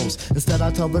like to boast. Instead I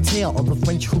tell the tale of the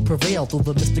French who prevail through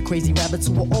the Mr. Crazy Rabbits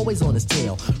who are always on his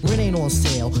tail. Rent ain't on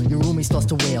sale, your roomie starts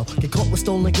to wail. Get caught with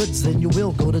stolen goods, then you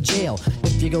will go to jail.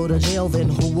 If you go to jail, then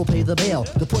who will pay the bail?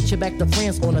 To put you back to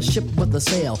France on a ship with a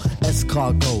sail.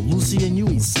 Escargot, Lucy and you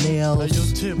eat snails. Hey, yo,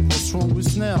 Tip, what's wrong with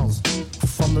snails?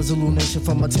 From the Zulu nation,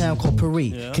 from a town called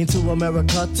Paris. Came to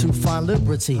America to find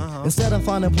liberty. Instead of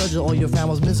finding pleasure, all you found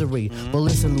was misery. But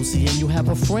listen, Lucy, and you have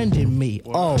a friend in me.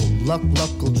 Oh, luck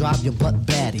will drive your butt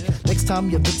batty. Next time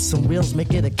you get some wheels,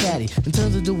 make it a caddy. In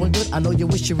terms of doing good, I know you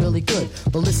wish you really could.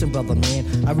 But listen, brother,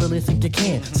 man, I really think you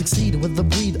can succeed with the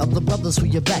breed of the brothers who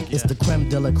you back. It's the creme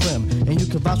de la creme, and you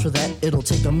can vouch for that. It'll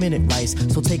take a minute, Rice.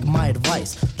 So take my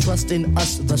advice. Trust in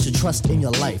us, thus you trust in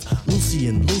your life.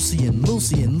 Lucian, Lucian,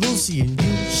 Lucian, Lucian,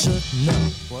 you should know.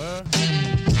 Where?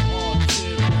 Oh,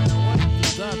 shit, man, what you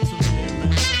did that to me,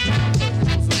 man? I thought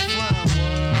you was a clown,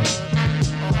 word.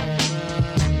 Oh, man,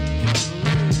 can't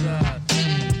believe that.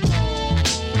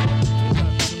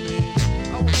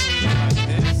 Oh, why you do that to me? I wasn't really like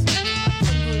this. I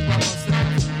couldn't do it by myself.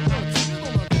 Yo, Tim, you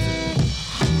don't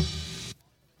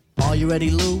know. Are you ready,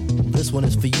 Lou? This one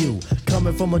is for you.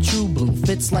 Coming from a true blue,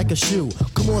 fits like a shoe.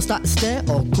 Comment start to stare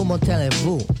or comment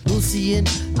allez-vous? Lucien,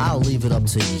 I'll leave it up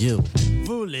to you.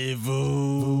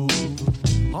 Voulez-vous?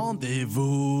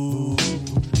 Rendez-vous?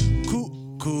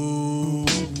 Coucou,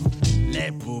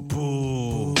 les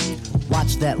poupous.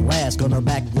 Watch that last, gonna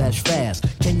backlash fast.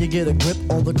 Can you get a grip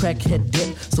on the crackhead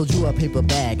dip? Sold you a paper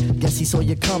bag, guess he saw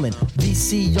you coming.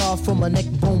 VCR from a neck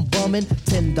bone bum. coming?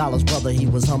 $10, brother, he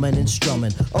was humming and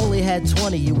strumming. Only had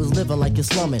 20, you was living like you're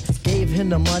slumming. Gave him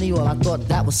the money, well, I thought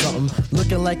that was something.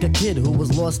 Looking like a kid who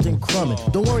was lost in crumbing.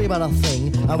 Don't worry about a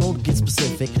thing, I won't get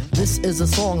specific. This is a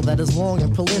song that is long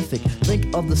and prolific.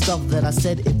 Think of the stuff that I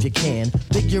said if you can.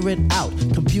 Figure it out,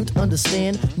 compute,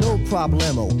 understand, no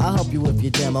problemo. I'll help you with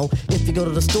your demo. If you go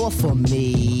to the store for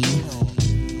me,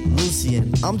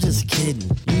 Lucian, I'm just kidding,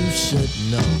 you should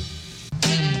know.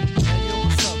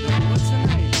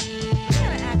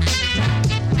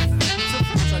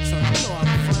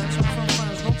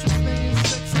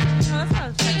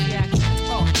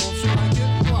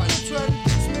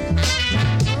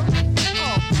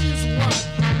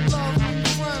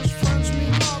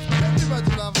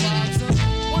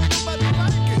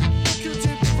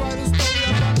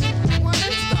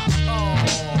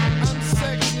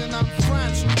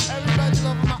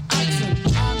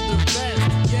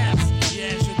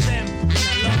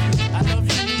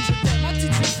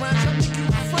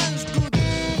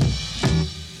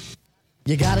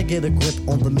 You gotta get a grip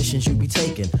on the missions you be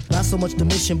taking. Not so much the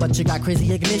mission, but you got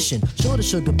crazy ignition. Sure, the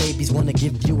sugar babies wanna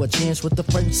give you a chance with the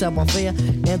French savoir-faire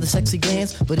and the sexy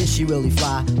glance. But is she really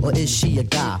fly, or is she a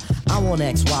guy? I won't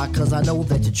ask why, cause I know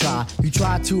that you try. You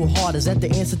try too hard, is that the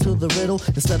answer to the riddle?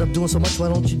 Instead of doing so much, why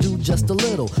don't you do just a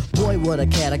little? Boy, what a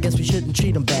cat, I guess we shouldn't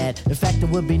treat him bad. In fact, it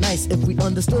would be nice if we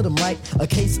understood him right. A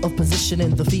case of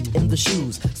positioning the feet in the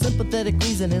shoes. Sympathetic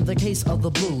reason in the case of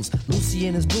the blues.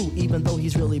 Lucian is blue, even though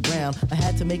he's really brown. I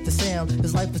had to make the sound,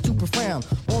 his life is too profound.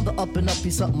 On the up and up,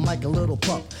 he's something like a little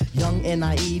pup. Young and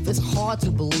naive, it's hard to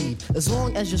believe. As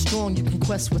long as you're strong, you can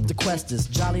quest with the questers.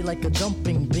 Jolly like a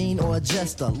jumping bean or a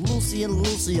jester. Lucian,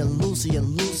 Lucian, Lucian,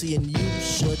 Lucian, you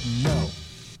should know.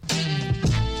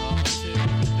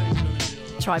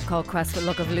 Tribe Called Quest with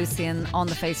Look of Lucian on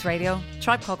the Face Radio.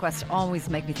 Tribe Called Quest always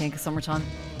make me think of summertime.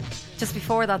 Just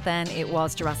before that then, it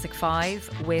was Jurassic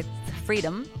 5 with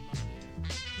Freedom.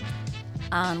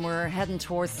 And we're heading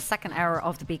towards the second hour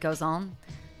of The Beat Goes On.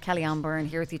 Kellyanne Byrne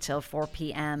here with you till 4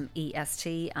 p.m.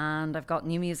 EST. And I've got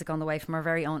new music on the way from our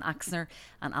very own Axner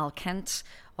and Al Kent.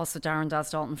 Also Darren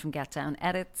Daz Dalton from Get Down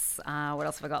Edits. What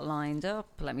else have I got lined up?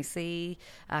 Let me see.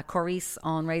 Corrice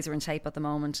on Razor and Tape at the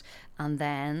moment. And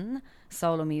then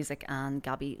solo music and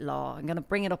Gabby Law. I'm going to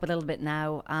bring it up a little bit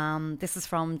now. This is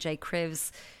from Jay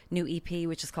Criv's new EP,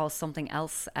 which is called Something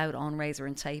Else, out on Razor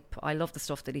and Tape. I love the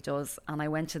stuff that he does. And I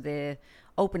went to the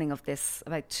opening of this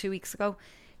about 2 weeks ago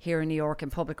here in New York in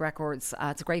Public Records.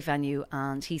 It's a great venue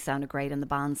and he sounded great and the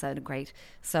band sounded great.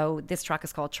 So this track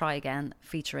is called Try Again,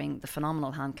 featuring the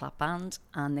phenomenal Handclap Band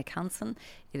and Nick Hansen.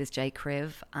 It is Jay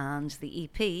Criv and the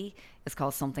EP is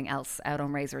called Something Else, out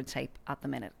on Razor and Tape at the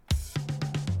minute.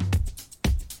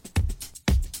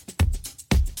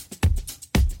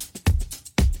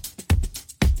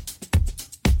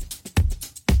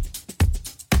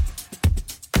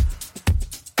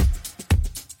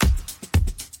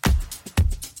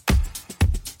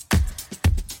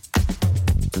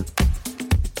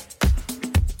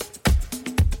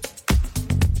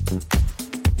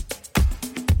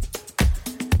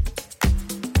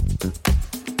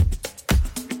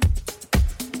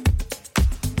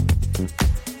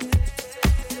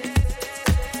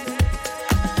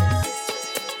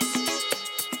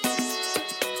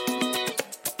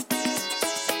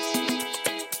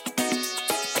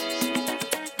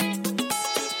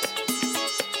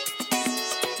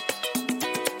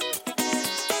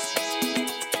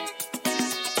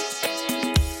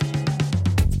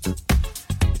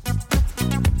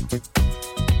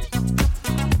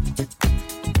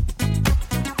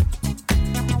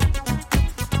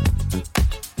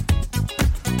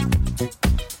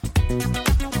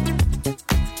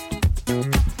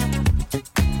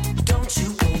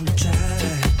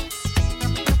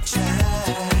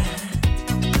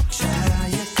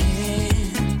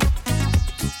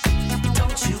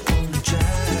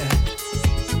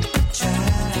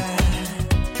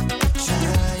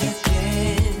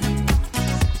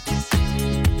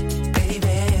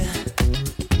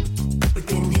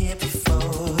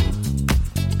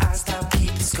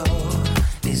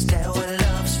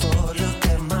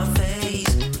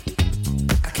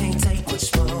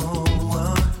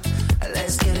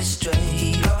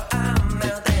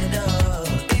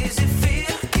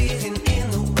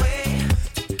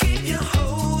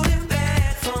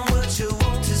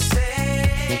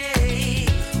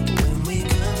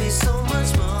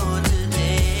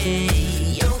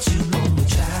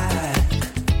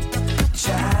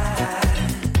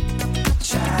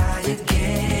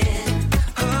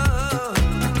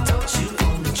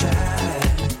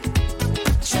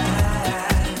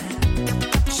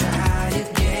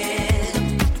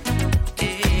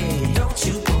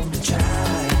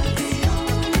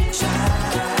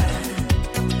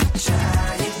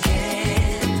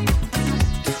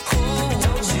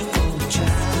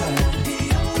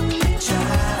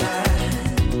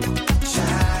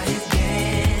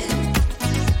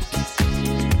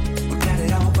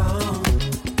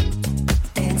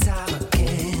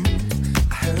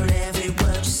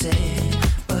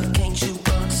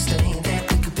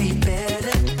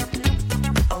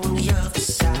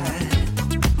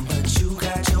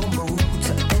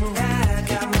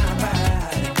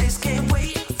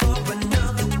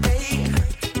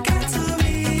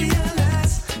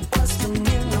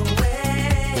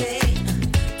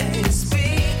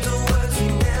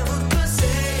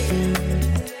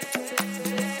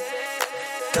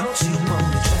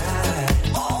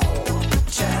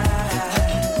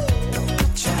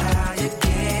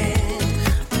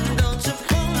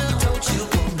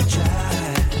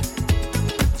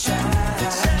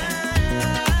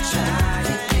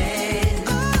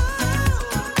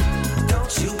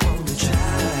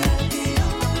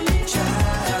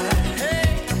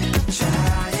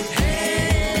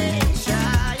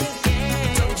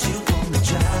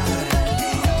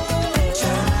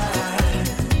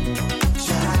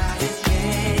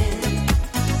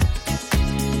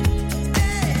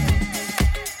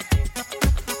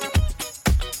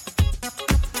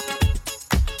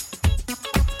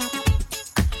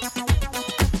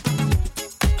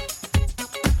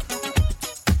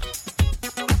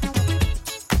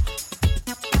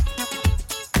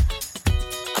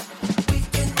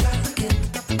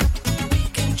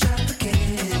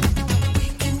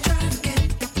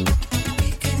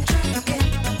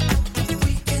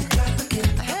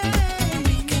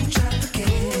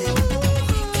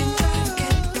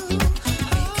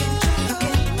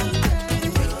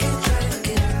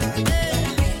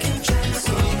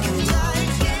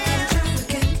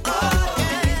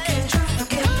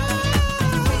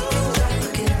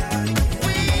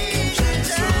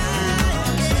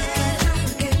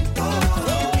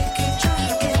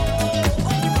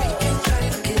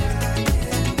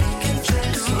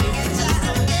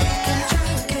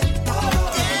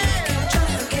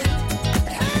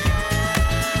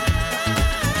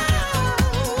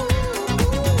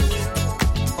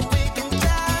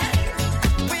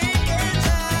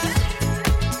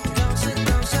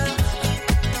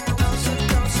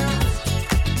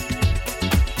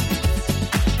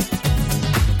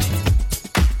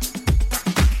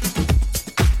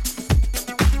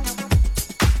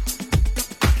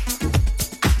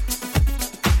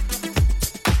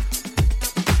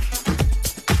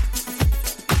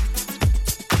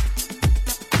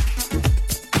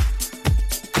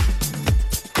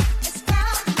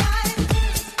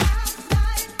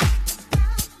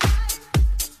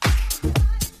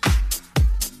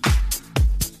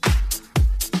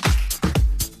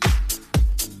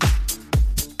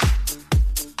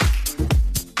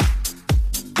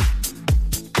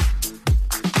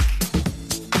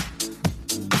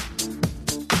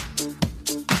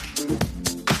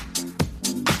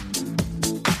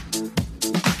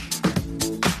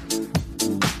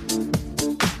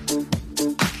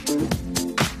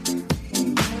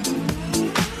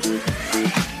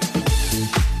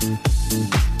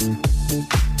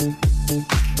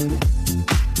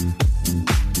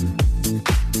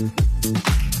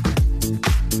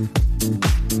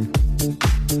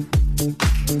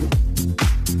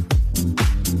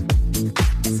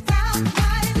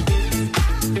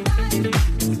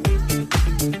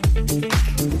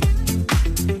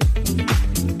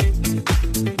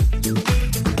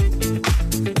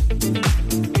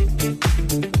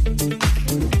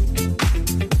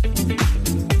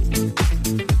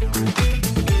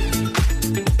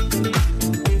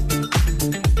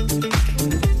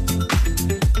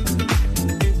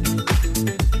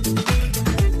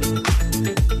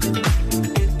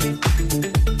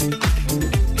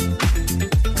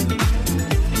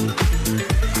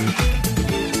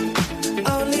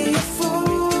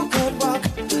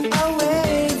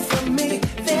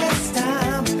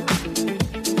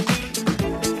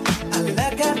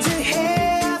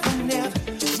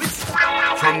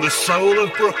 soul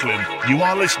of Brooklyn, you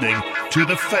are listening to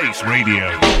The Face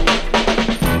Radio.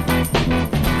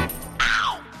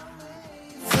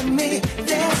 For me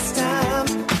this time,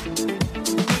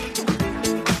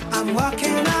 I'm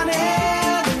walking on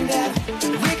air and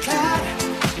every cloud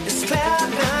is cloud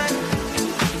nine.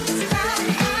 It's cloud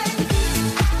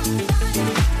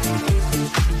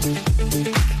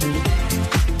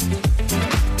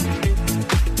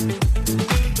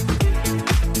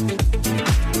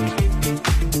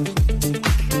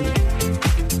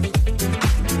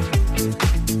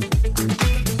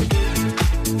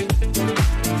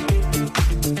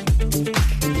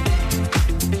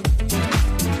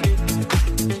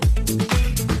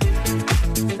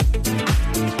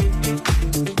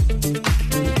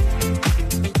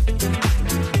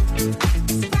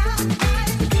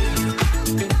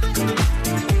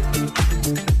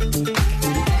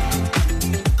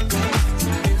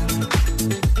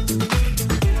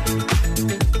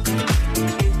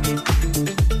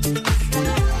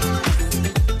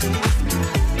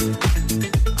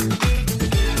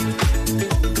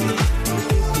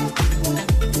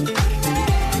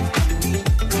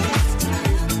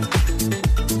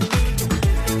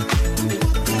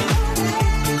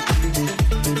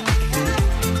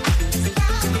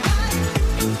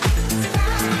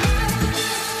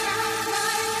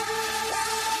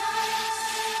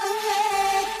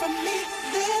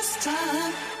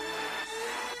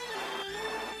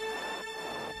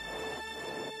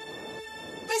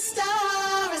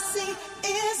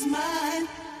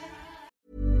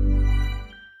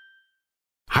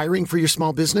Hiring for your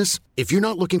small business? If you're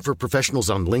not looking for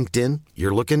professionals on LinkedIn,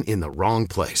 you're looking in the wrong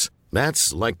place.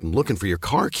 That's like looking for your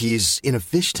car keys in a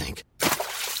fish tank.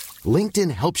 LinkedIn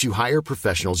helps you hire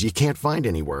professionals you can't find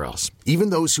anywhere else,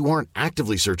 even those who aren't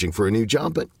actively searching for a new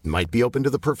job but might be open to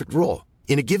the perfect role.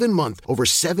 In a given month, over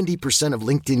 70% of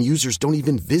LinkedIn users don't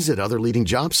even visit other leading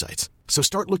job sites. So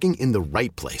start looking in the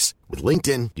right place. With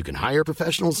LinkedIn, you can hire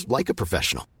professionals like a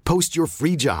professional. Post your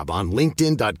free job on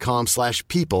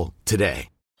linkedin.com/people today.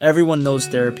 Everyone knows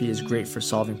therapy is great for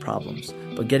solving problems,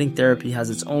 but getting therapy has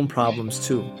its own problems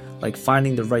too, like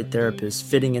finding the right therapist,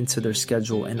 fitting into their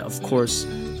schedule, and of course,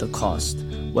 the cost.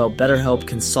 Well, BetterHelp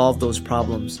can solve those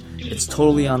problems. It's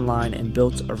totally online and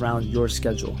built around your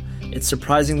schedule. It's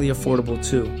surprisingly affordable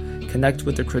too. Connect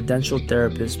with a credentialed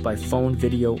therapist by phone,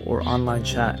 video, or online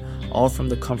chat, all from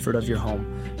the comfort of your home.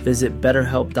 Visit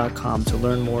BetterHelp.com to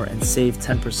learn more and save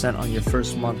 10% on your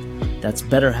first month. That's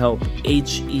BetterHelp,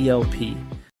 H-E-L-P.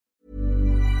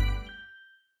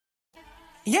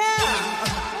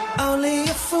 Yeah, only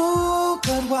a fool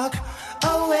could walk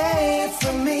away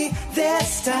from me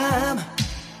this time.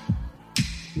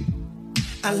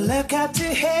 I look up to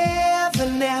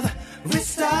heaven, every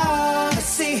star I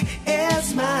see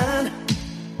is mine.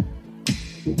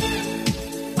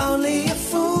 Only a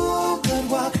fool could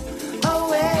walk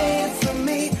away from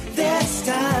me this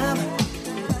time.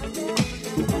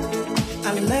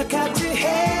 I look up to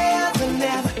heaven,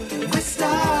 every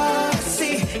star I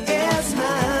see is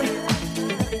mine.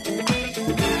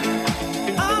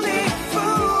 Only a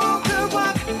fool could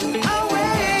walk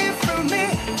away from me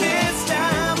this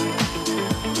time.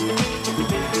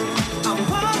 I'm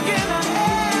walking on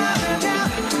air.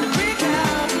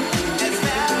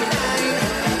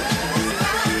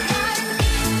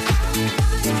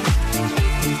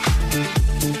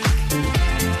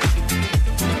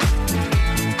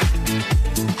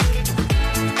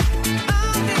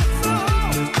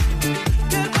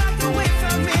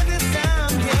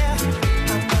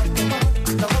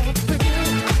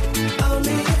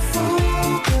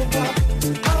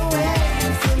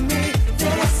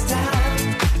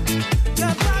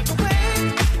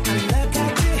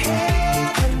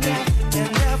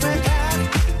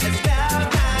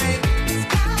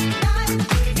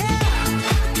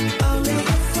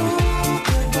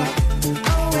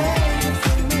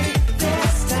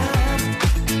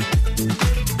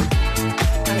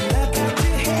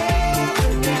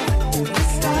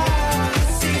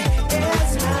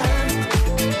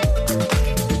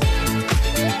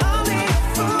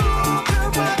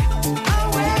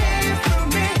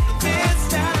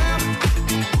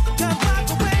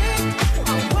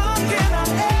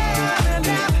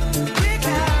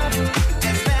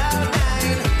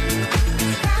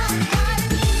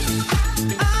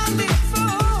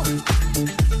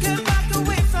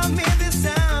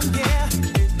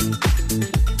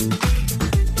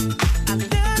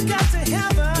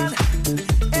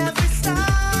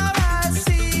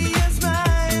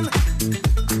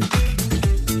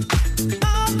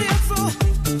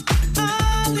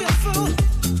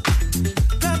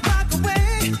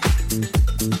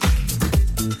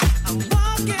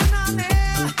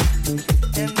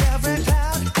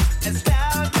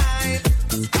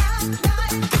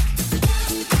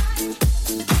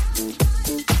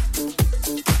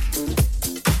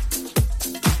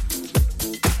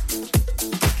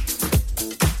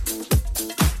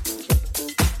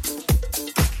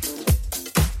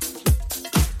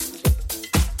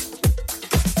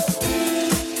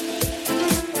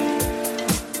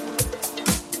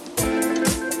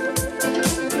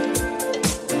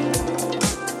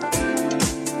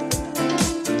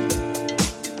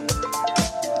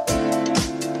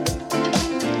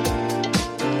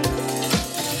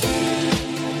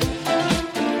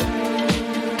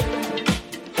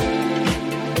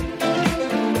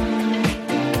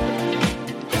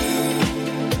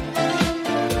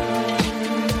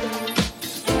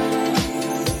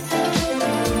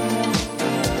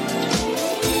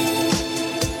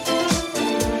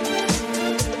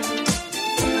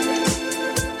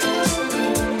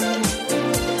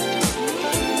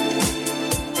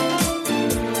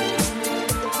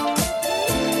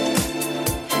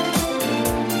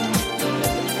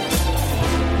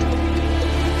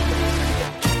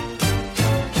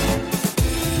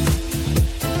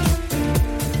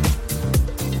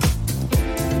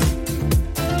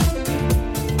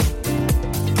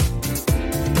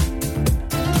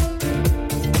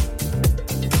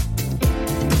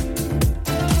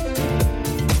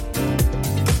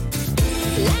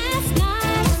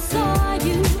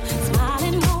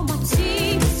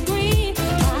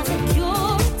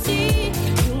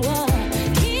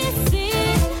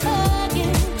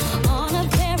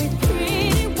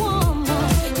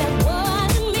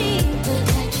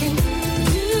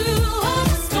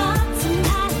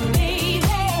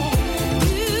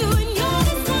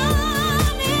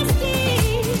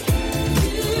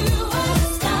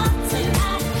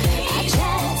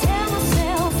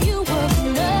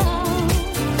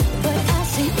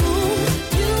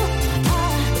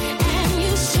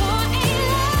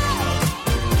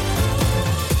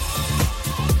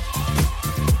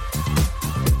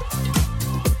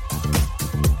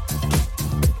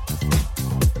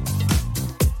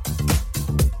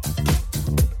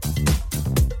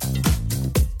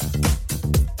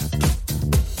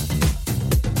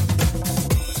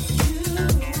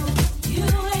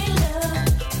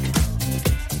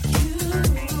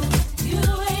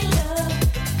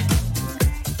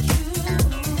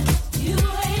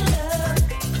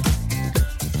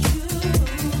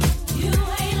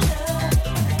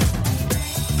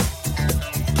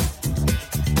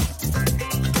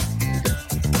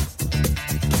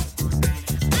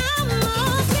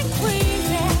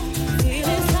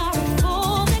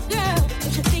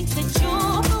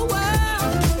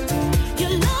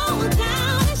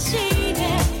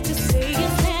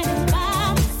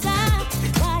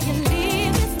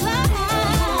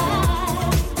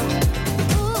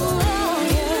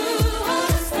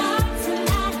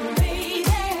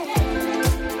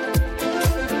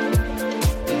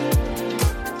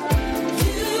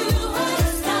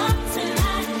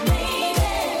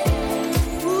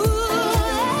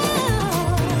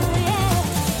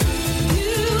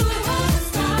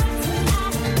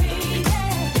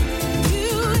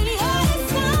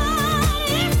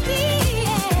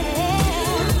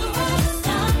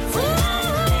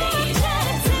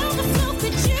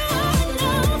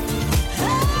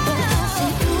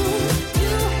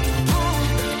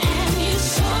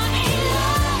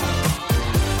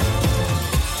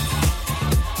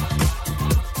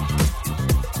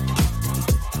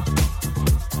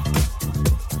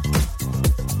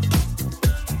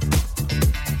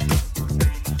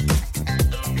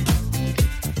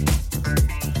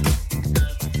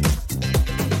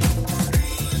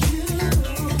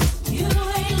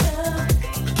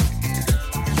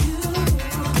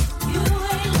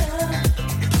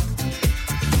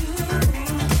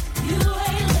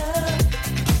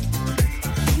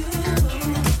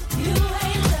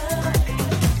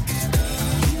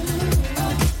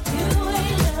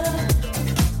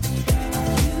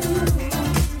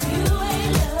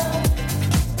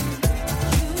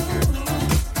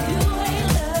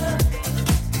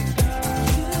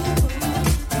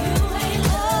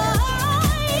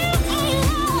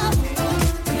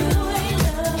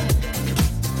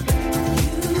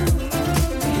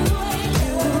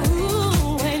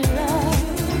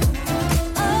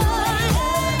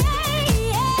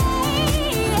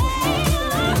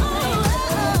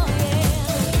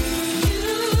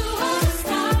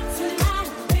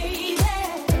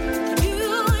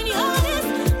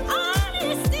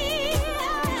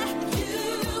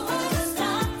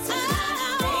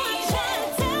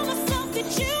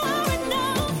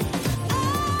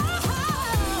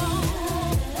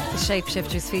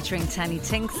 Shapeshifters featuring Tenny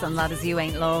Tinks, and that is You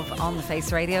Ain't Love on the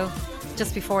Face Radio.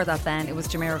 Just before that then, it was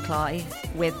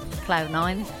Jamiroquai with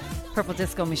Cloud9, Purple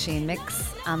Disco Machine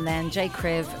mix, and then Jay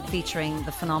Criv featuring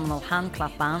the phenomenal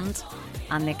Handclap Band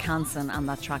and Nick Hansen, and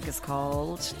that track is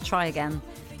called Try Again,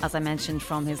 as I mentioned,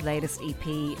 from his latest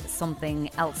EP, Something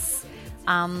Else.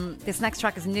 This next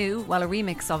track is new, well, a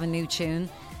remix of a new tune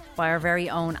by our very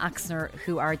own Axner,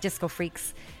 who are disco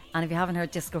freaks. And if you haven't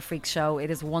heard Disco Freak Show,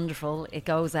 it is wonderful. It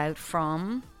goes out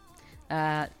from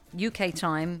UK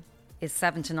time is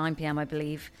 7 to 9 p.m, I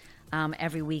believe,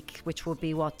 every week, which would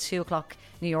be, 2 o'clock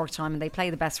New York time. And they play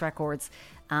the best records.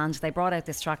 And they brought out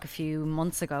this track a few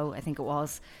months ago, I think it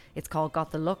was. It's called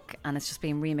Got the Look, and it's just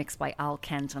being remixed by Al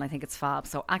Kent, and I think it's fab.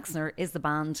 So Axner is the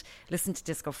band. Listen to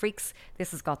Disco Freaks.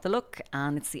 This has Got the Look,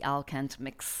 and it's the Al Kent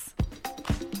mix.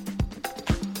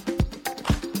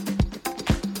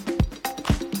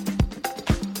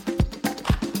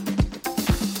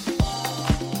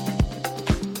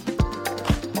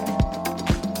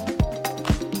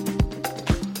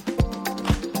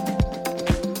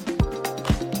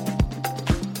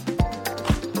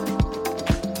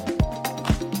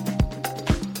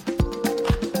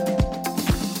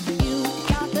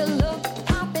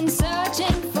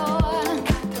 Searching for,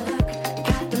 got the look,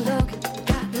 got the look,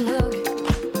 got the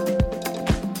look.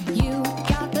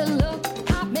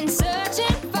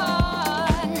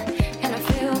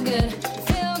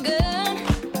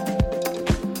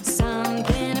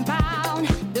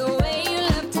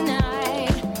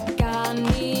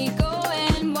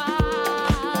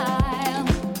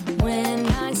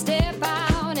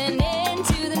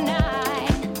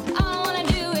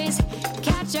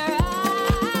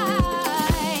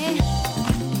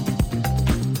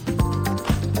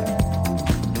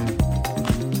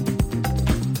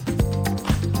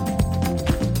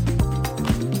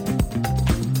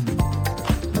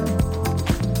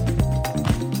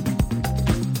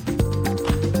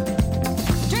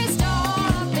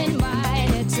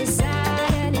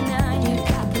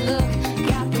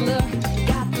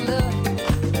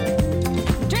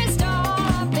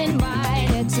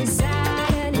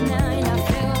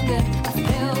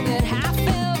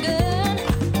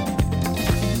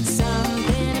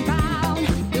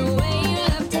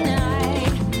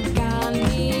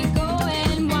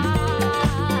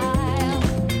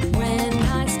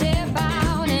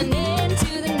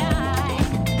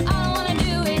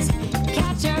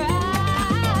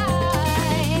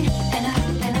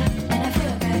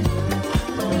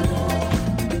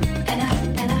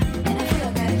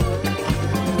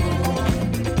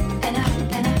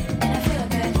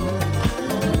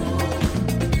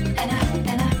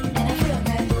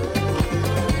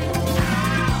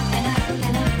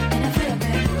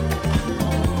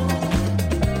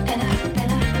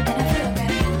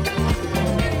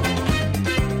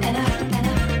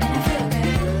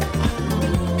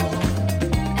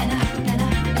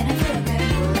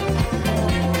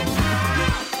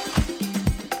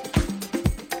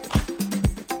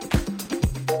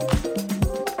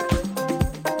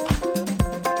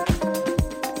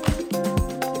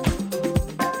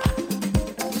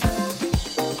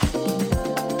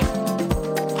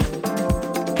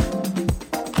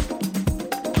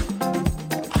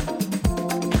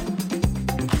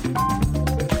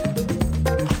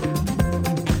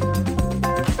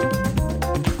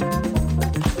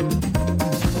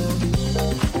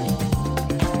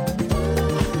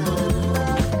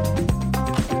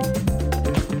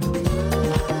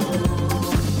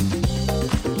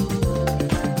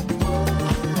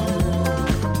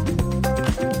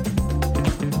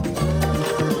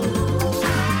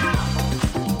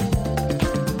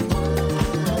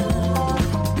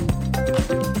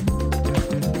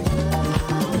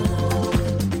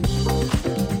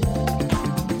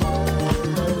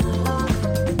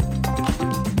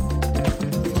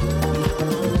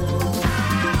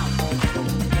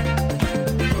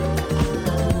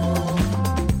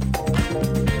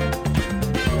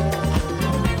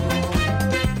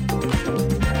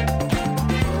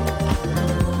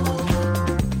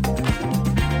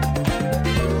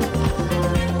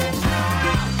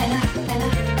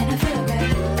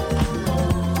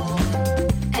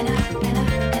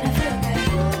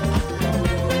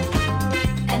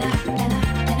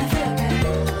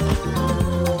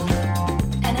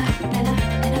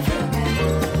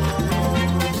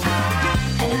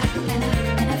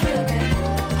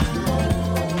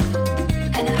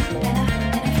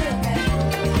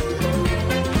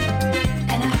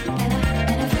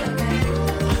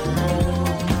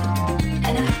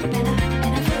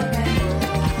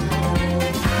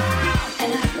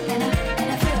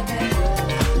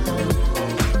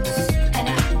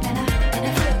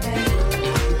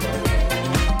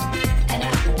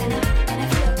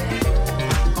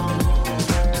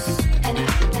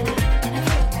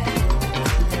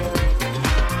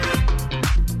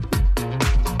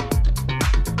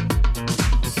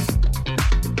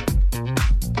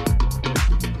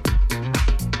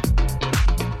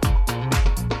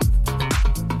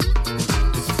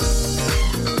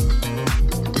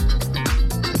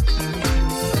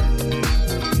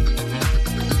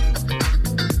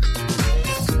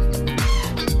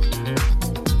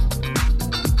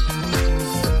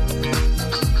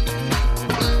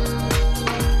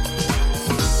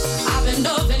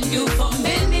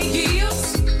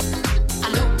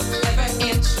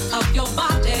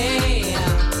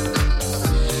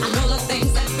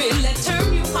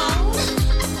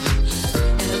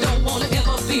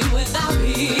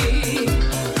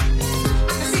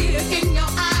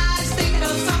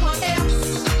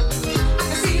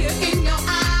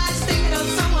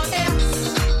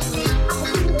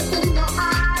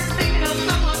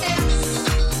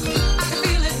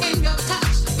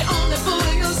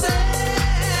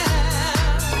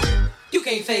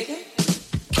 fake it.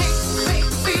 Can't fake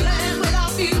the feeling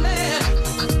without feeling.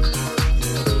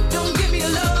 Don't give me a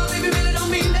love if you really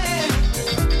don't mean that.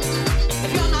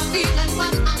 If you're not feeling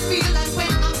what I'm feeling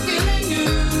when I'm feeling you,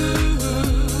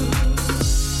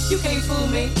 you can't fool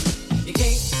me. You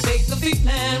can't fake the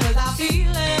feeling without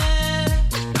feeling.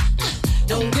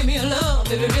 Don't give me a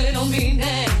love if you really don't mean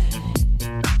that.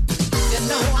 You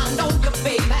know I know you,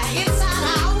 baby, inside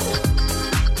out.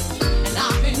 And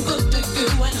I've been good to you,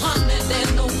 and honey,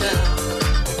 there's no doubt.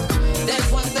 There's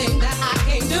one thing that I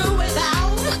can't do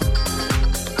without,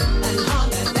 and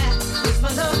honey, that is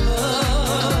my love.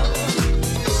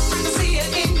 I can see it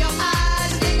in your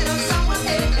eyes, thinking of someone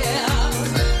else.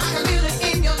 I can feel it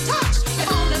in your touch,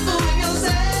 you're only fooling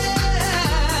yourself.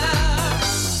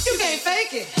 You can't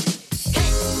fake it.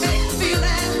 Can't fake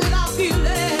feeling without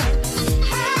feeling.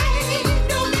 Hey,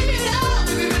 don't give me love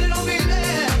if you really don't mean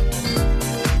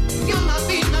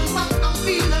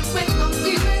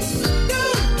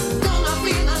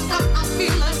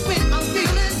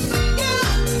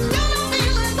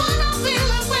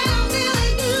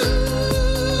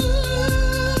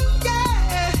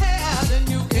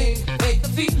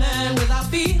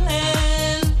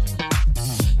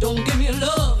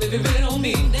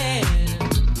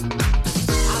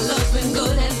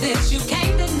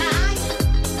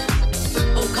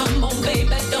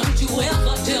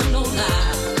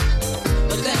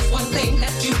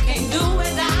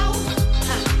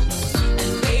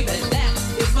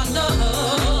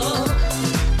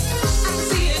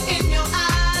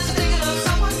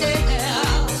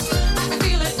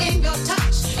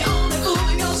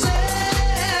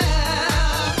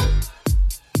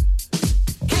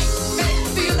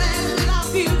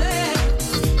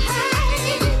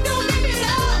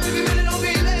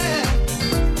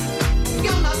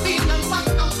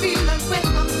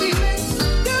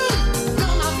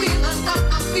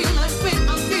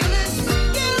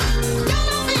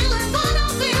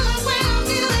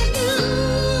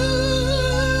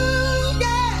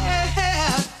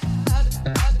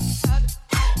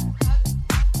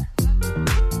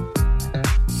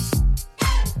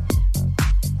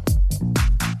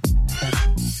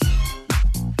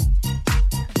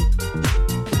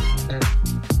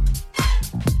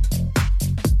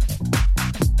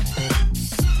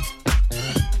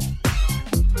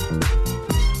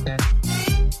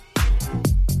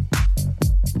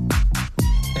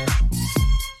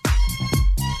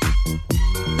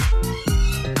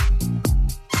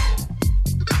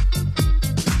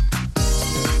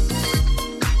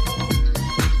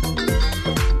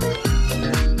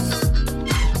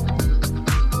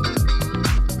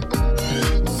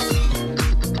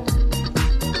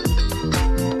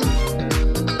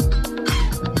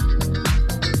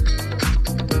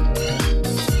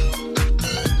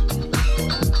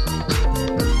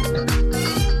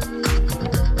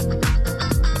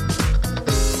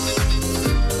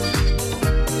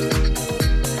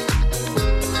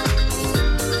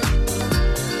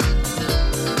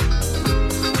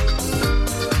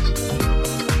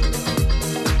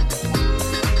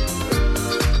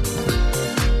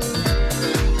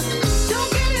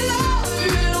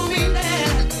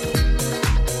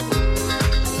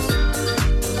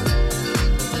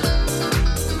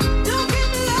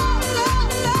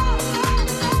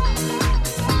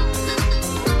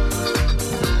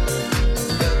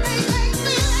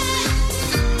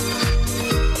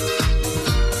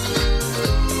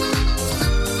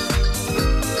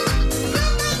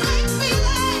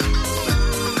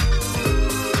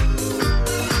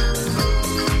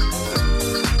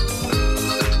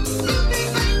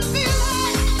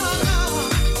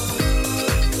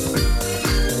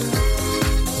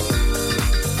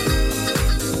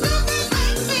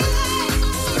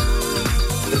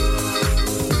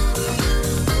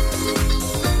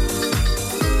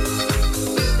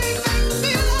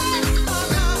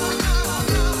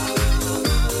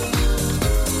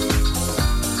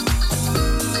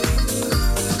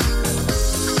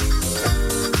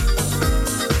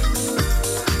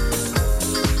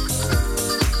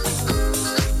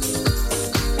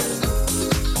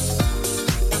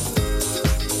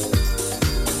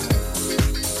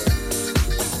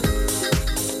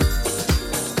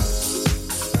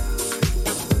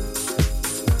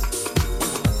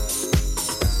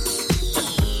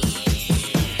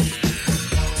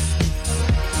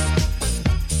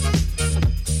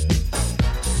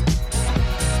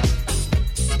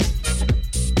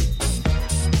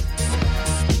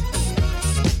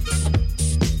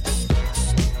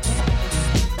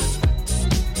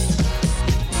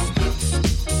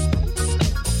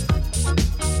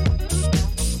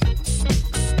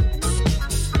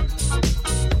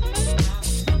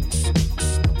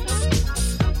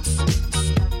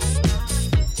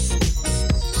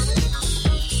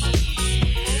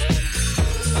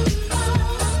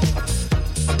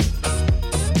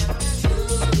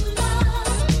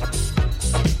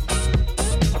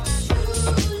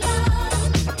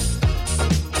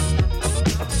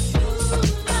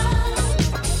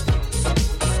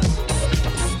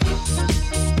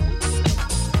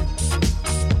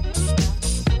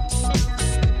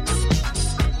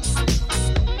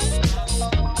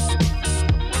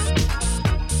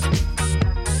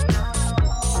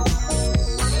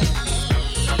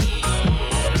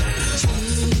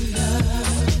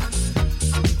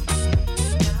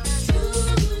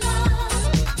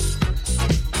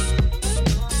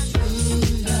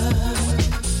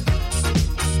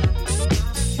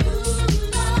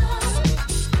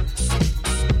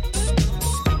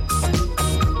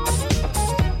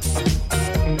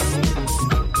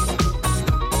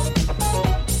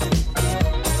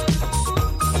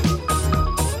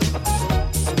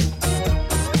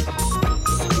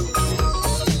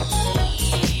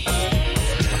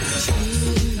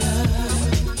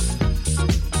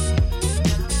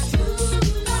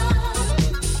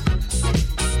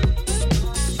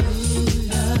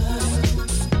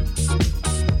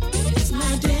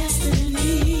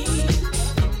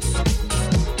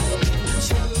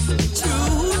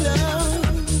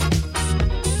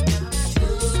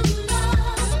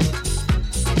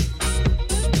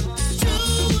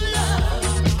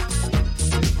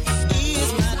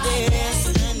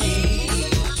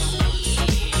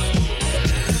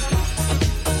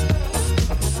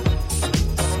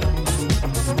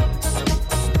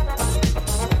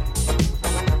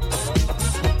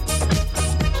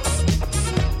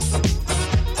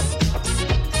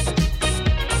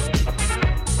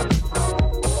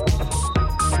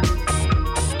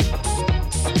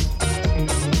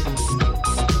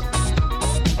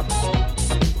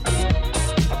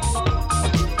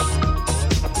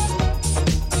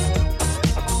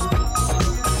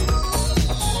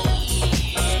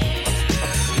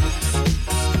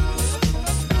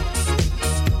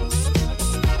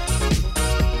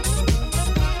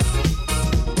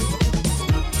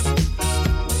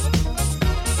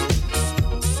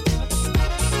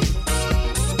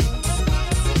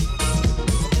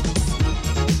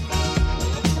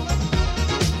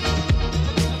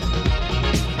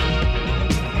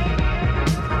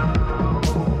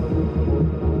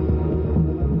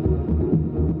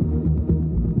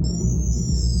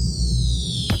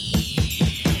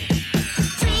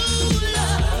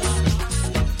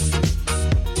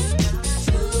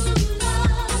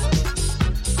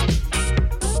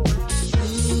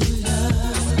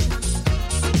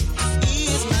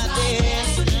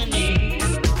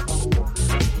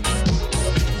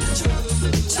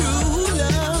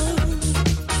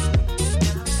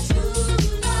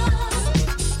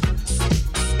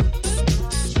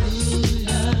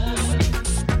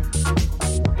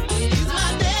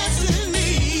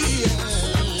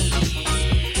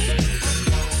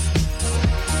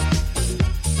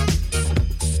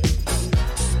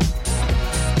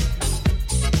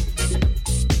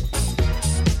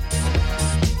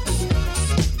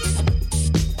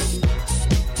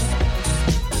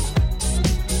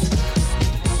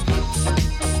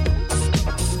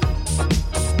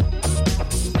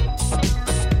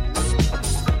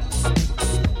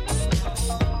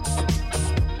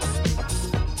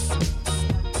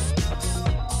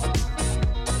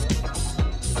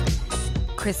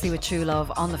Chrissy with True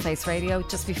Love on the Face Radio.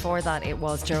 Just before that, it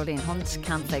was Geraldine Hunt,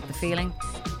 Can't Fake the Feeling,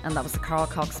 and that was the Carl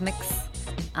Cox mix.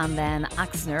 And then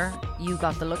Axner, You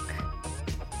Got the Look,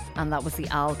 and that was the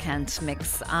Al Kent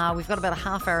mix. We've got about a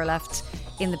half hour left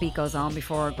in The Beat Goes On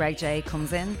before Greg J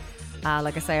comes in.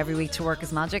 Like I say, every week to work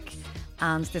is magic.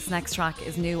 And this next track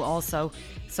is new also.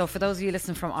 So for those of you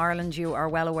listening from Ireland, you are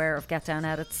well aware of Get Down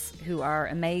Edits, who are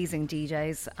amazing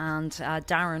DJs. And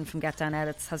Darren from Get Down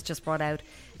Edits has just brought out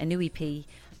a new EP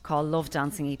called Love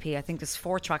Dancing EP. I think there's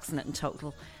 4 tracks in it in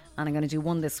total. And I'm going to do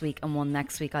one this week and one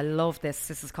next week. I love this.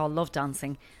 This is called Love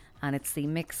Dancing. And it's the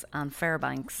Mix and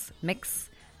Fairbanks mix.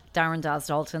 Darren Daz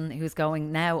Dalton, who's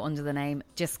going now under the name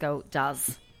Disco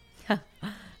Daz.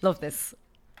 Love this.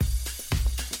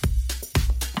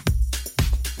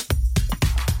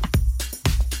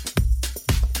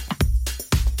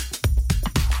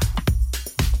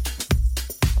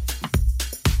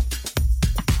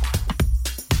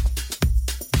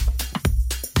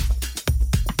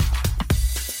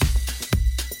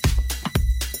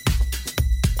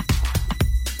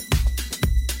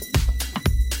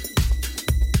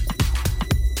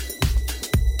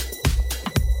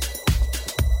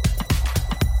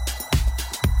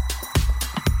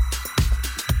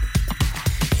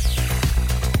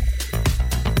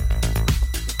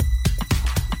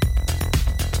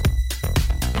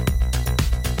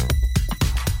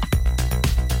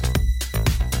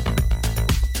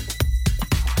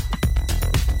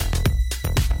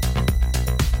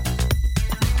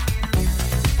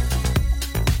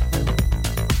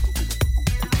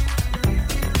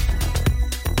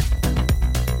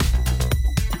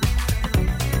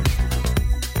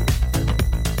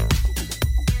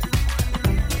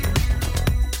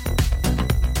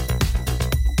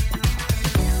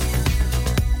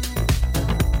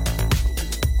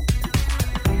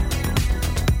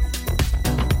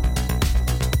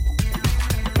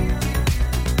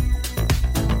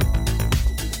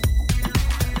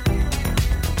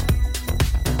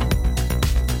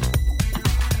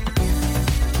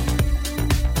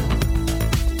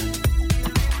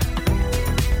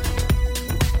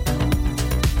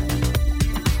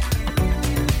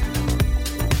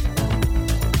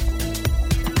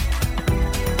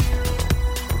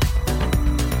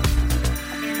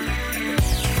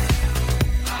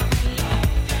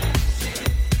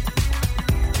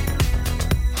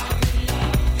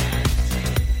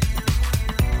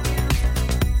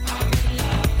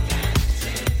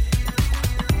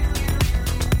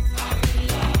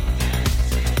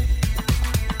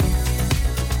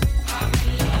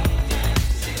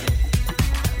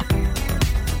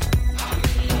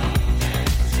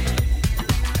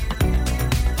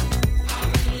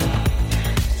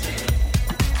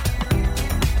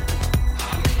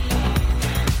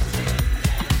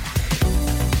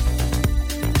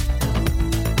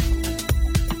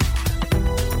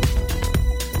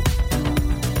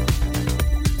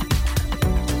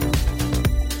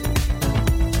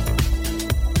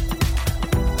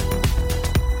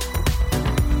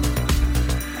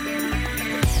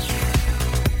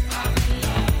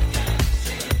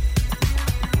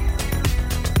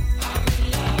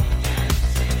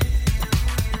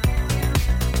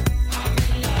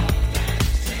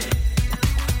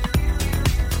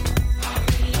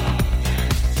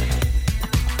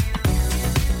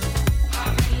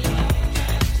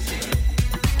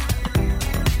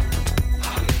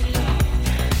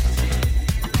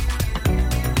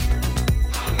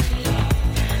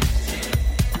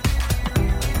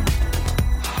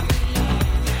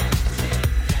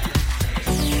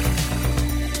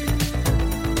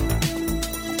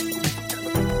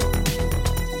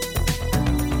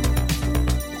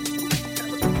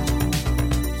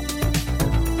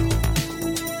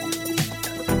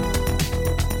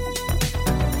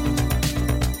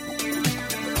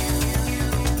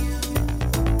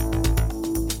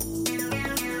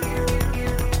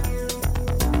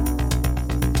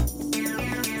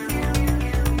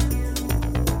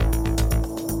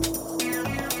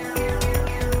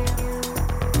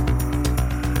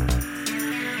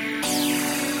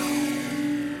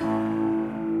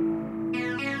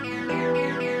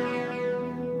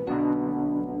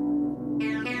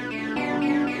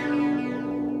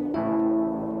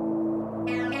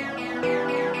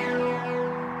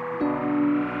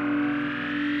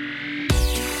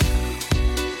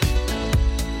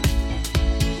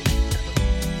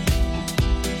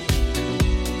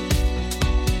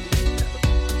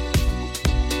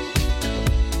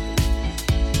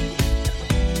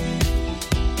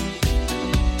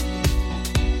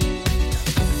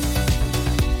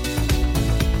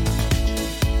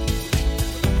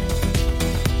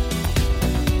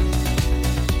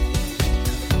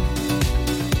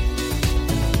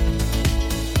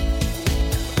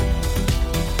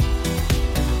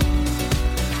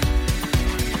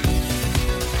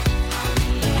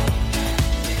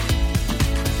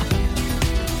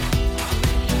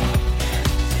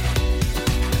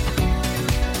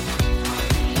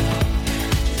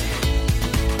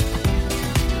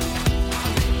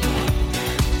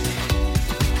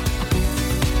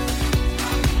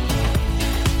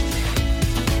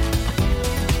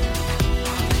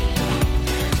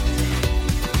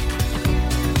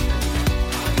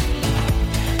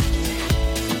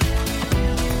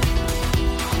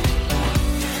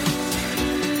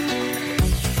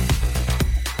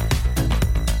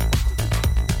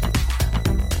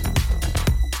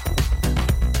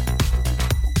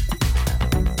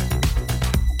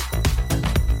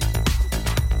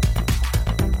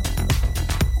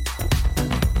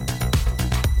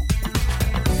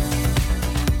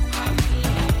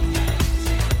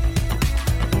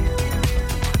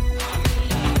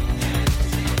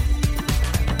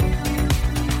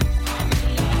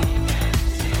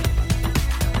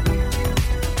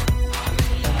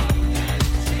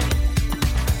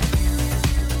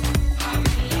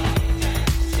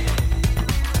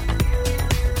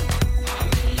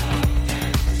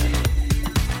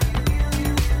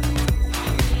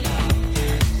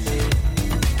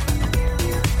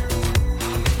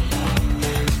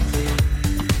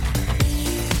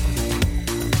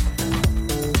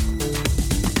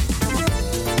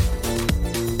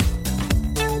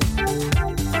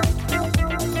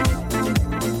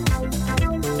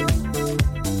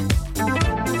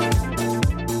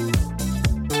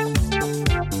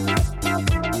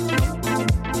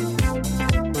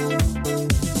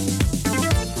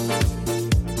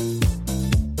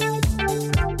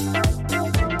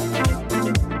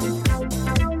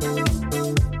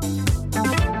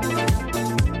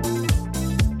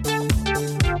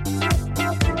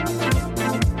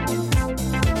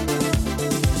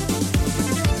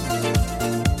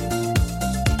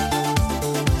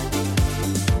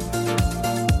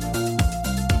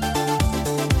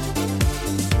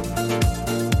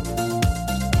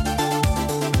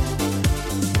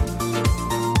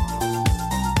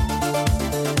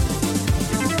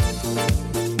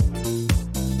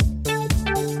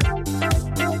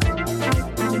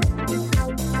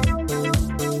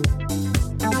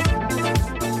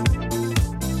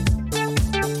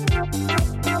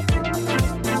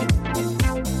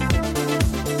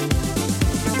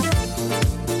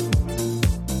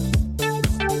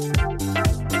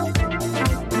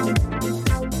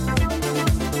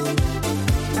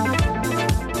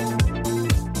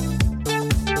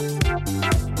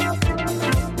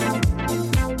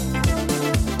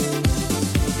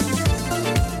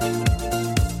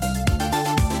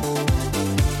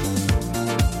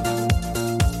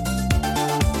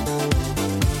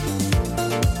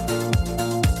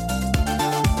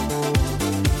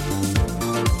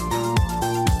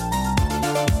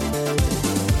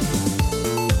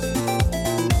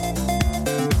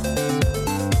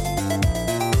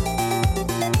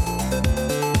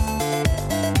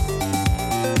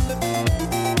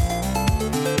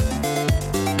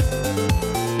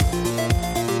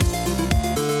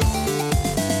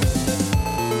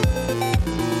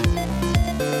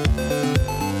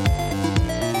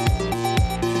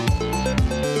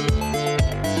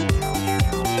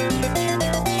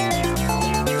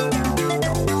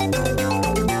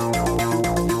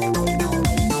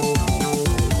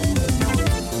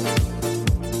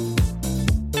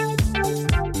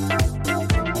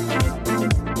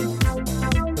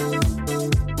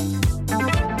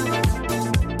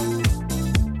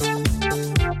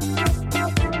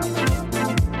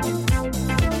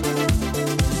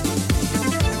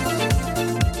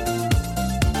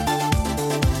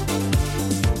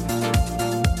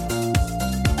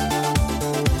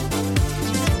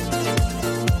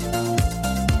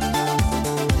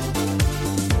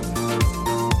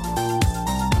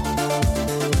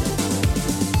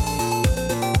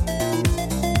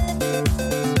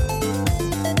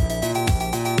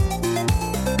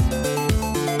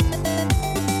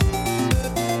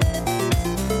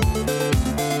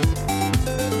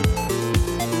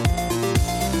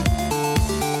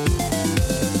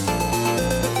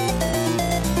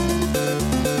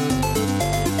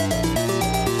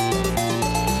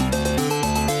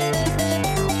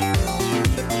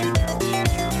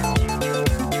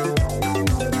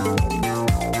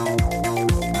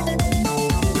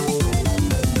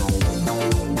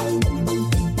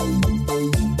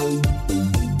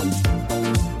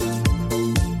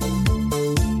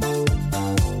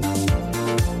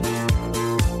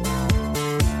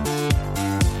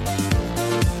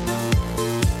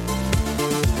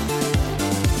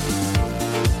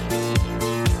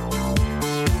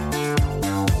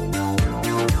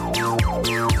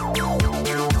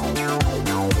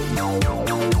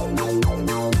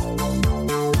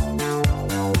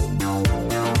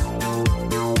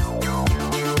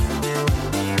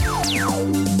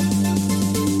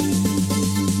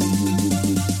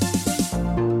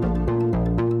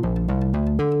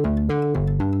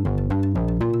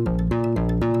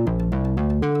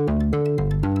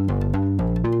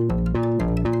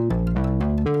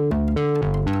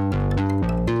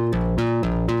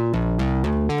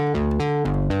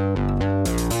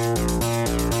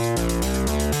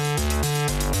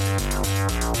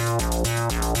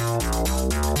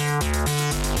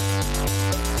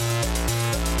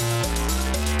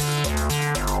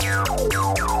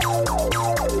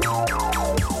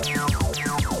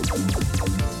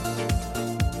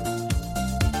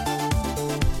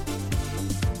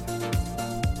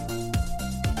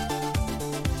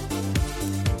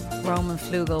 Roman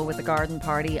Flugel with the Garden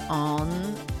Party on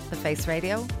the Face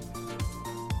Radio.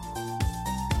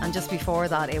 And just before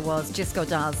that, it was Disco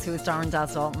Jazz, who is Darren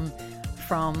Daz Dalton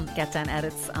from Get Down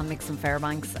Edits and Mixon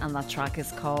Fairbanks, and that track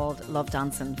is called Love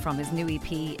Dancing from his new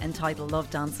EP entitled Love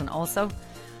Dancing. Also,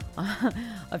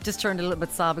 I've just turned a little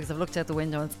bit sad because I've looked out the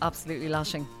window and it's absolutely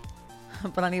lashing.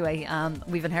 But anyway,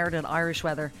 we've inherited Irish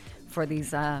weather for these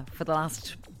for the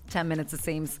last 10 minutes, it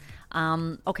seems.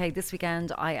 Okay, this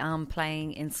weekend I am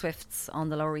playing in Swifts on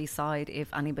the Lower East Side.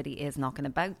 If anybody is knocking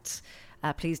about,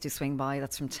 please do swing by.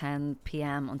 That's from 10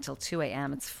 p.m. until 2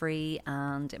 a.m. It's free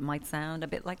and it might sound a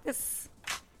bit like this.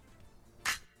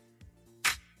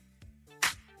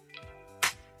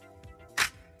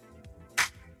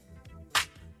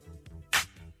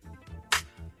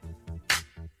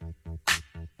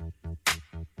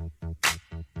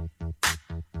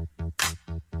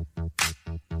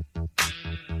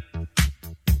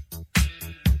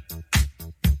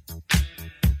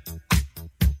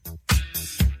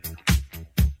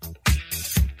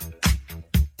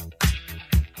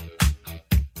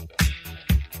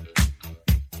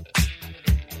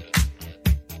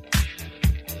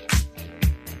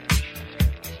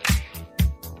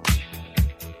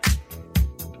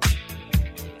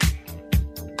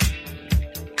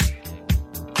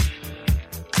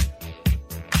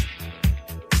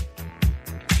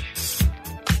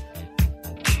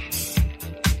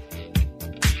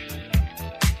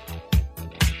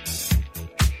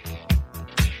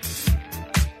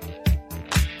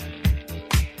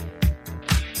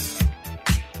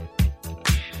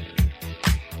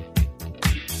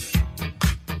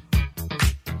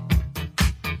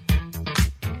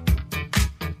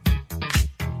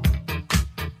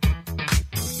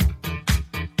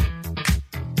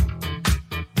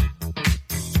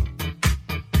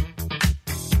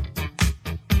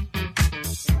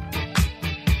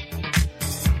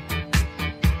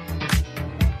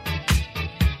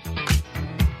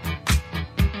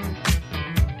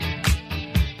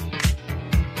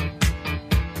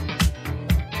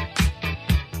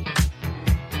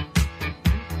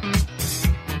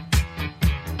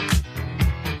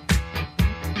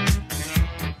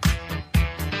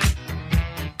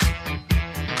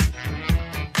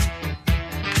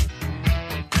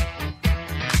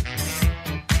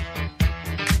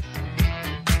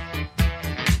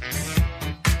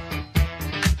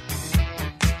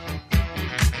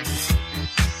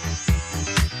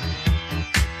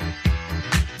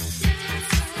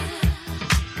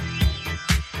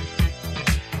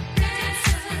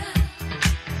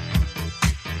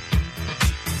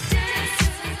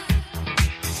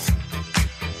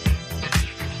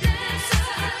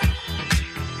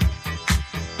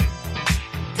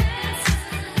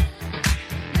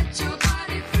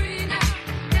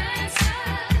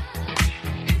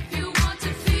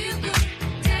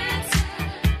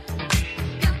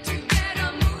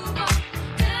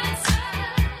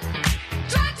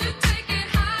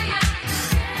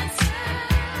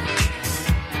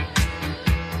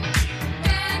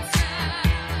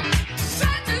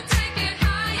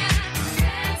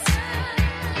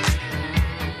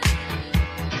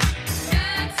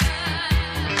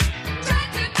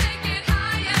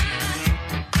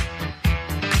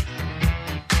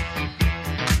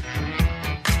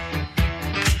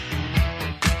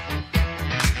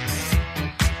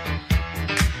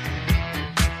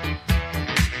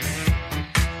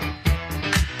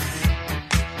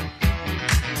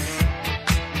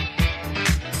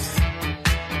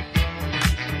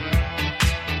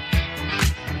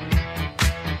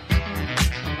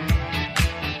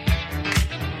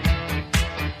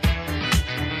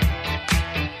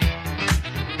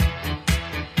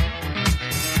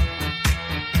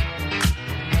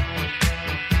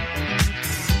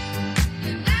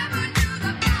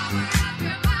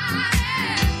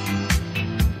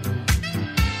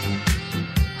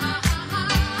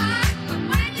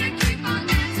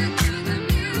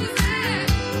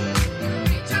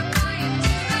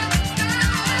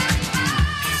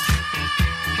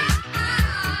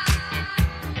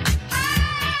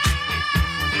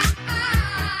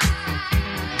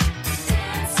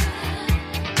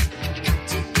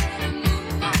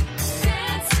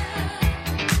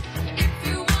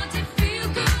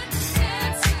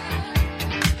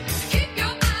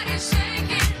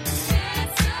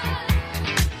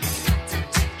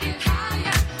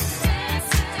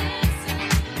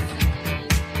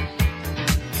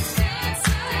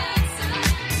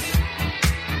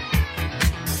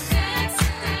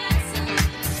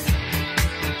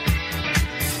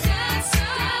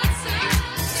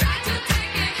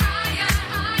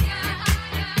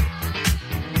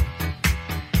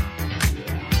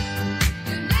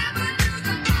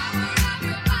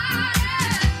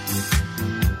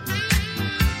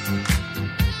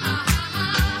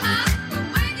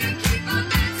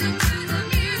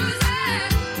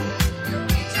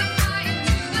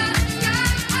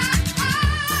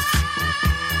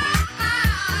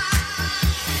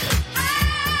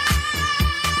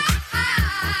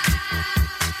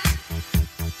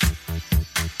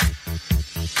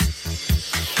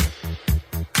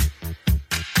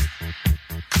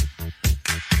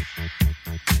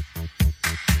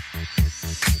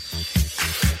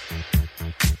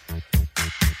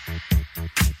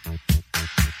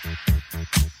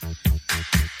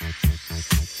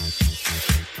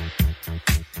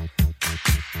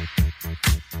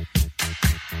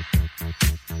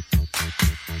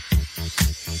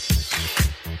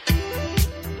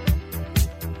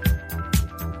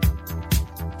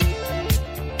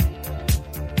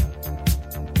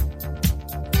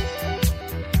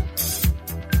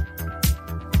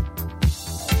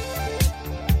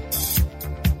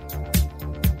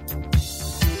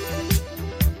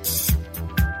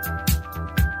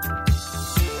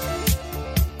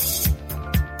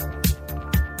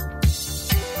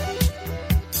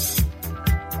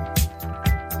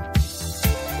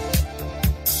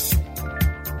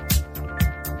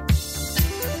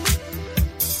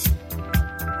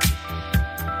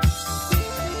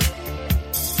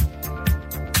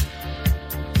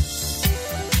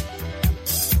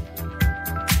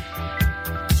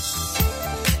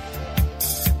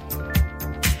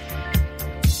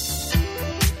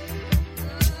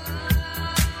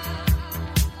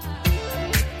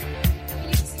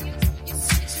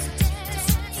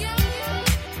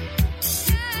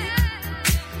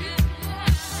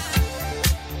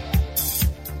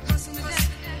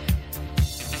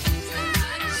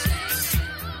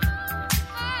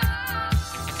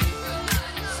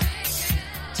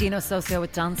 Gino Socio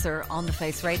with Dancer on the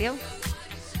Face Radio.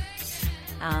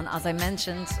 And as I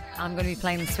mentioned, I'm going to be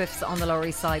playing the Swifts on the Lower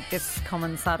East Side this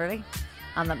coming Saturday,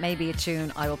 and that may be a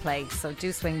tune I will play, so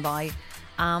do swing by.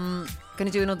 I'm going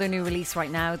to do another new release right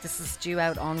now. This is due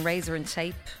out on Razor and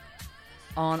Tape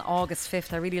on August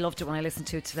 5th. I really loved it when I listened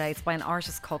to it today. It's by an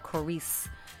artist called Corice,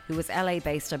 who was LA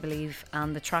based, I believe,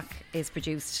 and the track is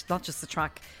produced, not just the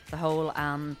track, the whole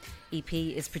EP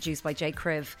is produced by Jay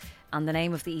Kriv, and the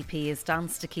name of the EP is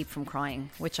Dance to Keep From Crying,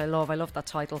 which I love that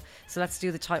title. So let's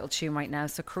do the title tune right now.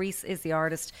 So Corice is the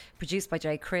artist, produced by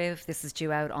Jay Kriv. This is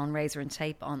due out on Razor and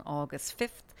Tape on August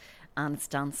 5th, and it's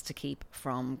Dance to Keep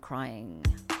From Crying.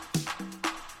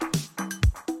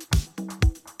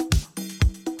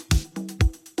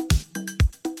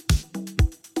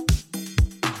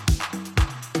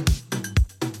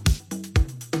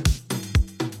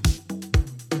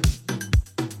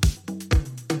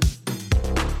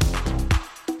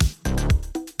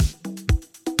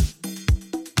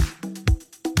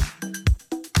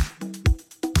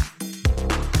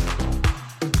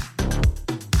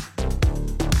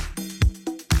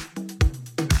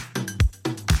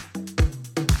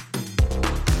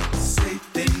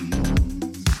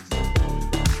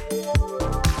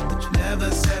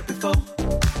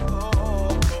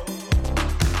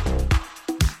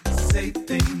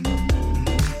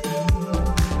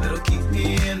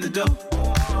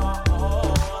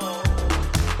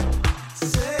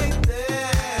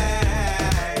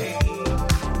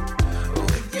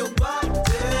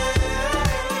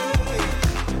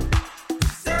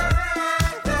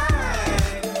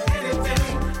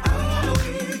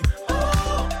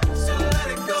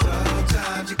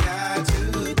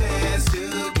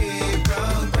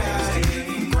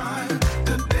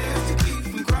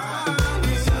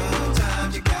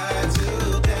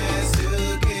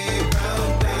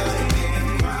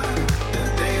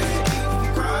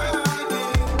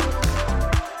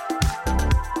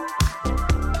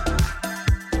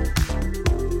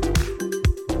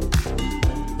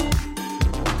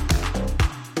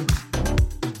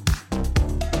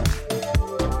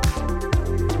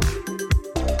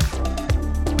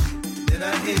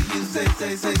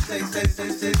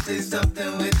 Say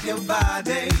something with your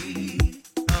body.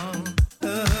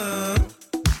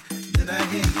 Did I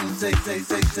hear you say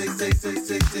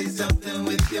something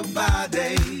with your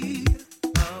body?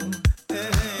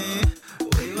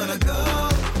 Where you wanna go?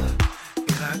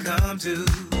 Can I come to?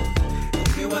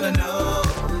 If you wanna know,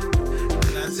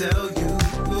 then I tell you.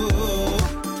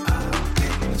 I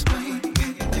can't explain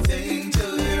anything to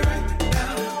you right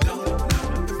now. Don't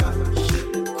know if I should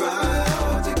cry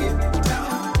or to get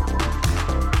down.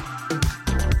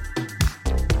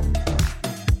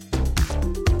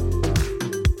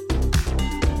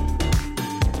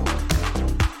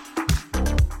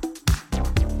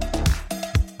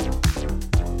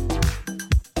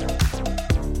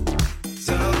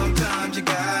 Sometimes you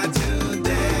got to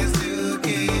dance to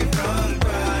keep from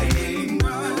crying.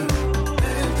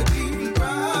 Dance to keep from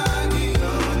crying.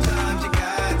 Sometimes you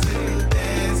got to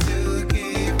dance to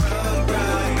keep from crying.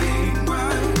 Dance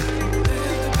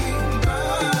to keep from crying. Sometimes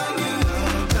you got to dance to keep from crying. Dance to keep from crying.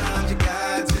 Sometimes you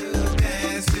got to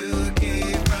dance to keep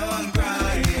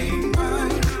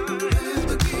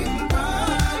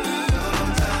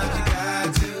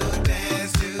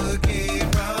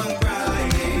from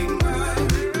crying.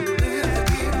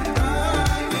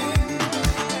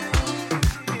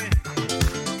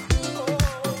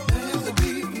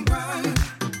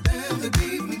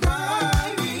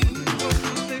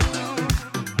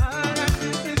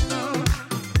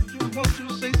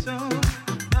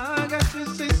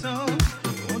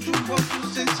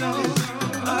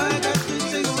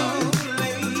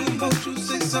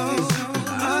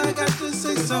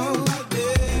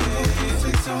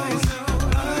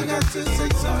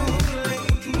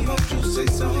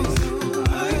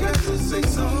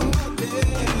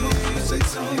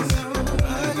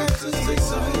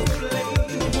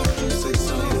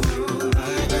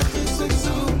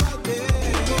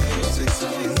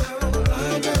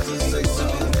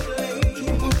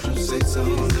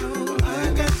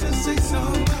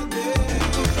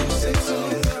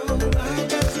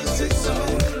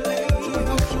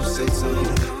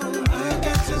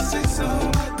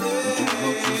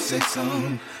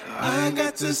 I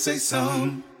got to say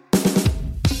something.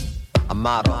 A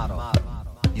model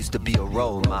used to be a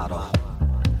role model.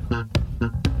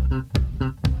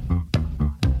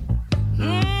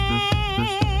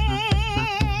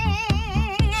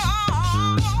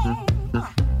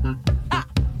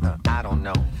 I don't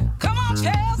know. Come on,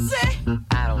 Chelsea.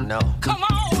 I don't know. Come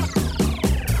on.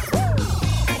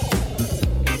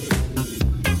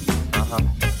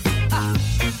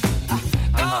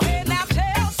 Uh-huh.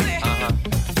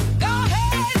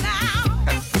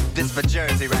 is for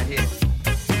Jersey right here.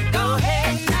 Go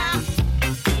ahead now.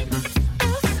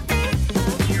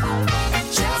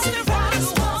 Chelsea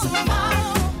Rogers was a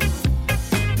model,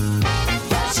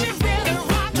 but she really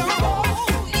rocked and roll.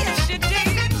 Yes, she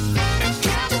did.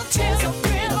 Candle tears up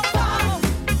in a bottle.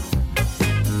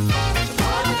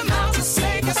 Put them out to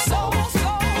save her soul.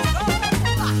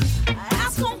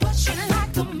 Ask her what she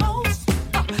liked the most.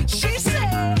 She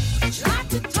said she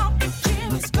liked to talk to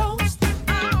Jimmy's ghost.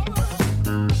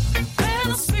 When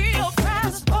I see your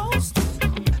prize post,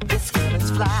 this girl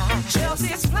is fly.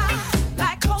 Chelsea's fly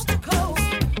like coast to coast.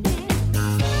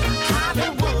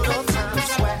 Hollywood or Times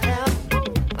Square.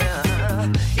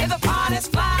 If the party's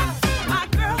fly, my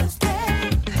girl is there.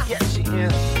 Yes, she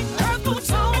is. Her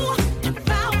boots on and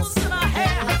flowers in her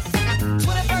hair.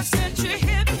 21st century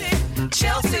hippie,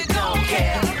 Chelsea don't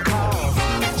care.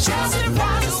 Chelsea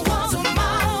Rogers was a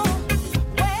model,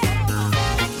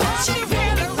 but she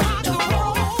really rocked and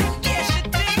roll. Yes, she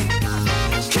did.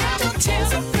 Candle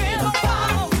tears up in a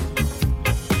bottle.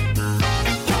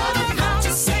 Put them out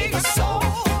to save her soul.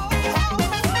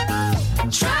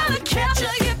 Try to catch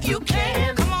her if you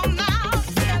can. Come on now,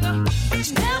 but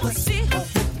you never see her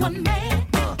with one man.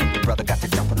 Your brother got to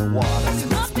jump in the water. She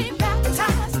must be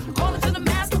baptized according to the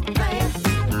master plan.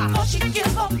 I thought she'd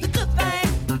give up the good thing.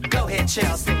 Go ahead,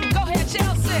 Chelsea. Go ahead,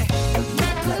 Chelsea.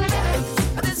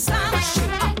 A designer shoe.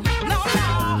 No,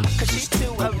 no. Cause she's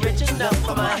too original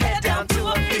from her head down to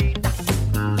her feet.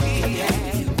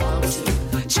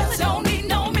 Chelsea don't need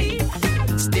no meat.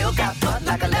 Still got butt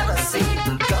like a leather seat.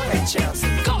 Go ahead, Chelsea.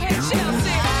 Go ahead,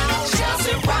 Chelsea.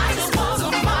 Chelsea Rogers was a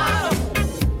model,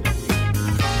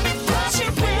 but she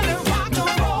really rocked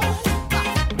and roll.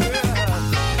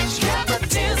 She kept her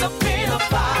tears up in a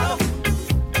bottle.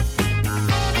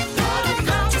 Put them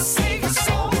out to save her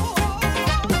soul.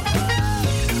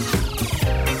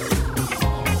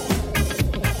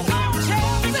 Oh,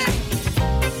 Chelsea.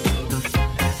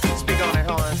 Speak on it,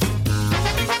 horns.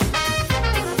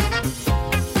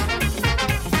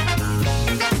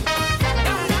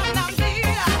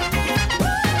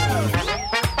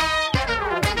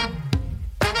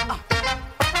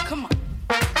 Come on.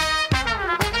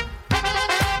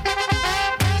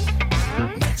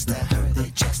 Next to her, they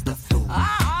just a fool.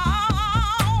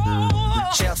 Oh,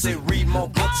 Chelsea read more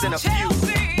books than a few.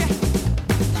 Chelsea.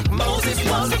 Moses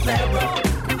was a pharaoh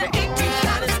in the 18th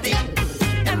dynasty,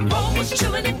 And Rome was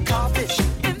chilling in Carthage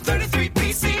in 33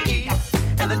 BCE.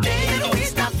 And the day that we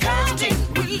stopped counting,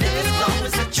 we live as long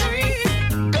as a tree.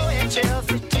 Go ahead,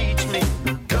 Chelsea, teach me.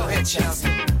 Go ahead, Chelsea.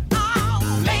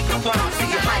 Make a promise to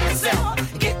your higher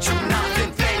self. Get you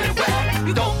nothing feeling well.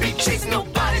 You don't be chasing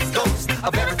nobody's ghost.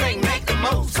 Of everything, make the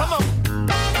most. Come on.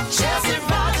 Chelsea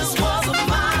Rogers was a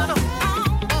model,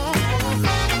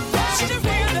 but she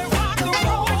really rocked and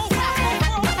roll.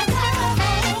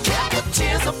 Kept the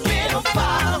tears up in a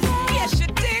bottle. Yes, she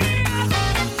did.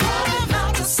 Put them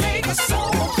out to save her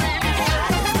soul.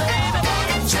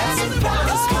 Chelsea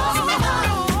Rogers was a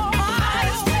model,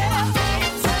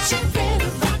 but she really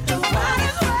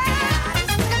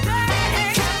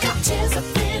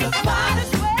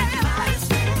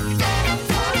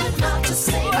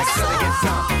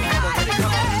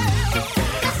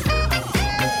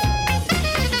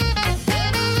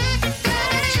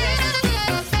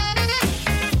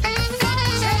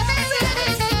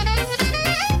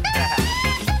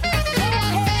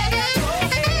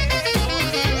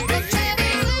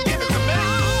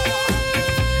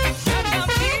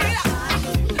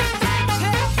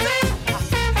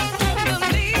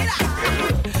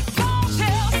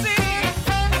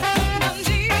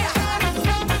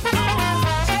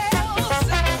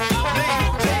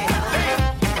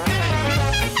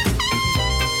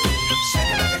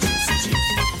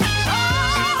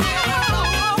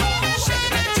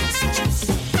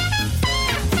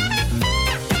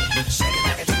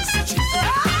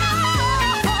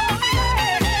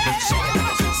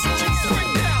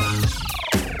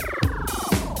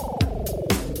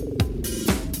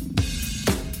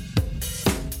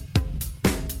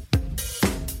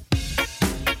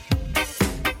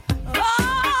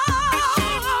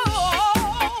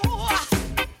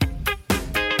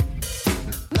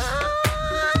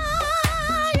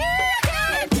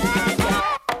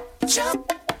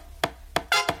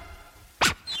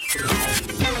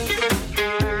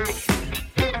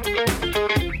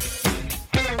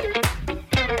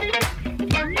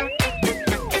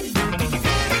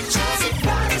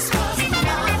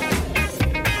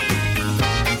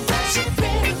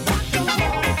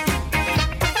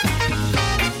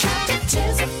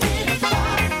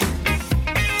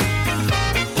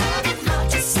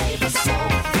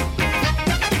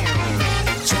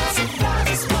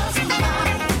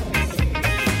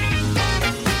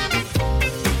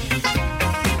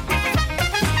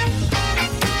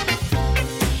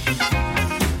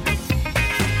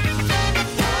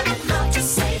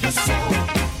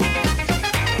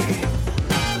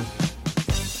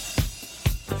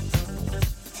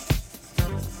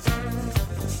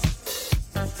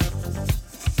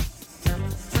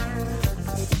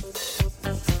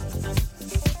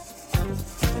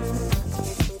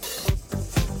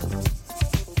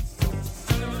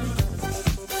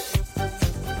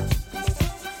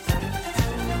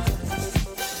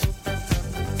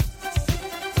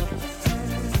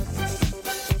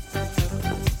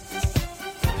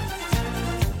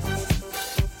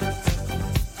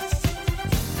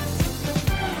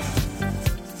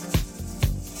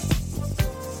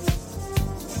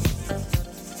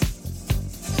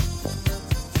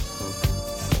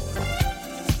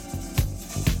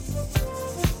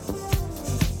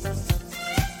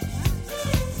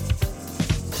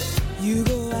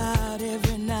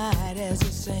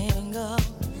single,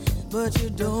 but you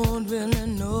don't really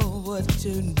know what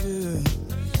to do.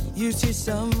 You see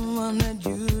someone that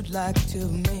you'd like to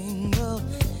mingle,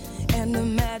 and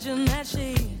imagine that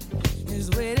she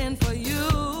is waiting for you.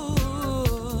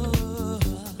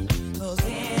 'Cause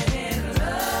any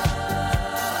love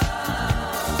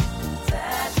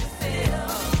that you feel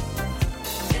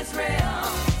is real.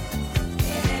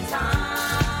 Anytime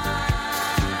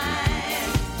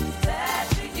that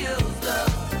you use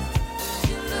love,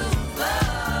 you lose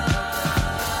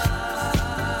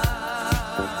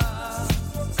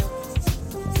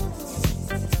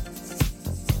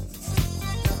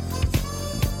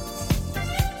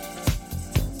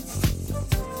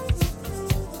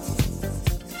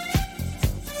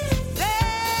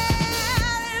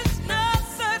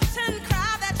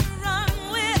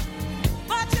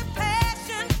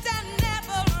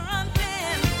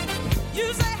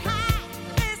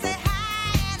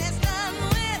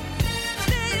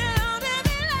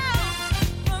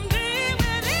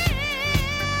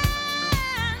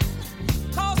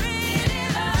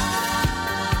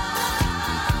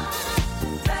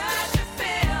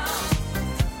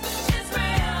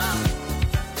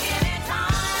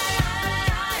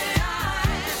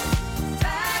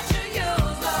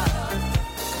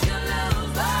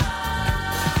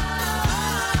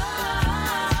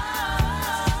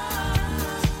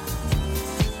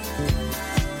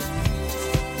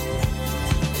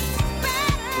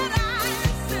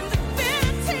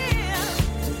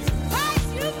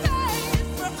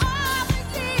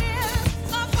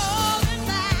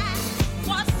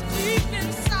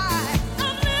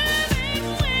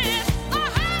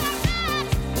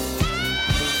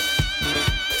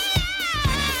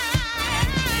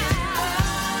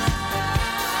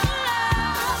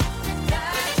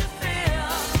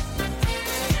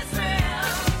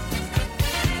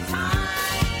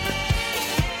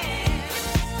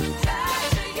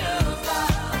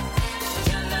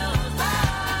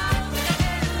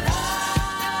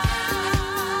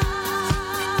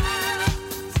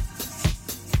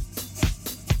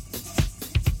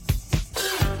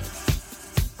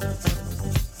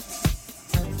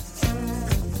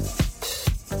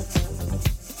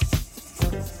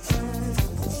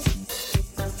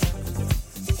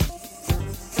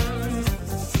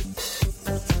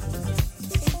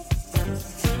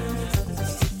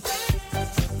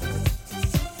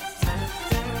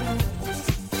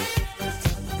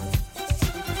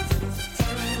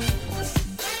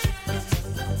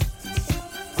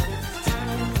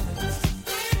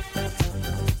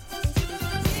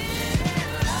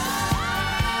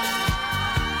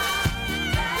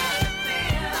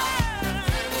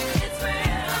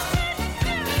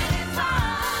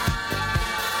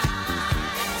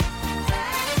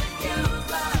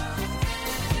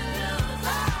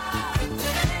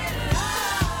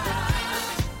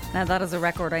Now that is a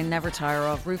record I never tire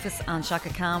of. Rufus and Shaka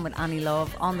Khan with Annie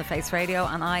Love on the Face Radio,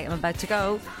 and I am about to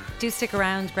go. Do stick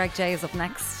around. Greg J is up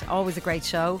next. Always a great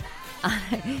show.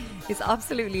 It's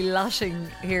absolutely lashing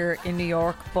here in New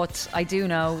York, but I do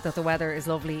know that the weather is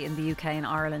lovely in the UK and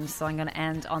Ireland, so I'm going to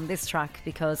end on this track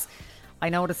because I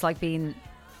know what it's like being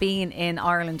in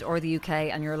Ireland or the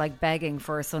UK and you're like begging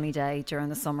for a sunny day during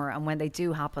the summer, and when they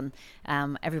do happen,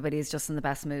 everybody is just in the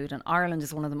best mood. And Ireland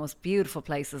is one of the most beautiful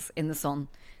places in the sun.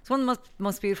 It's one of the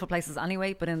most beautiful places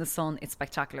anyway, but in the sun it's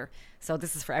spectacular. So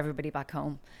this is for everybody back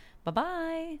home. Bye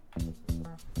bye.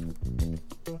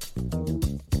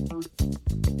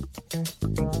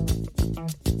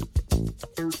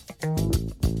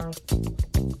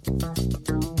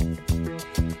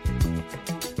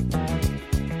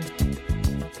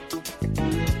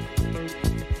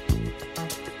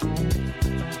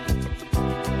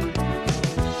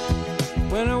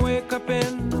 When I wake up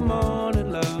in the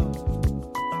morning, love,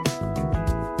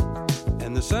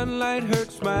 and the sunlight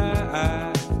hurts my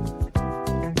eyes,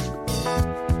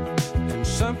 and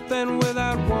something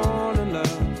without warning,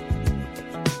 love,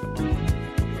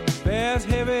 bears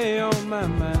heavy on my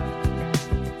mind.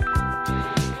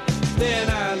 Then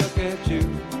I look at you,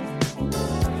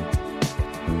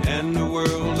 and the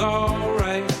world's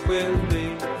alright with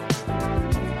me.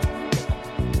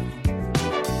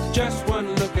 Just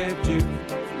one look at you,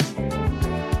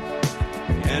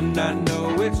 and I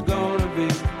know it's gonna be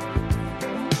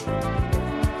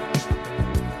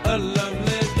a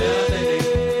lovely day.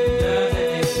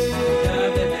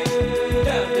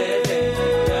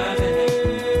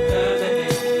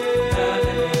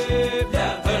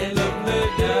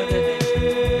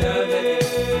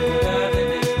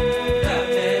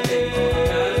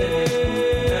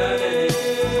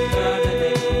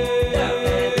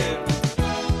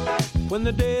 When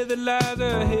the day that lies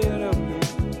ahead of me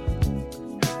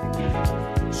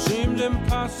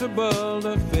impossible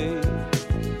to face.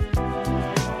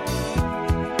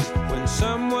 When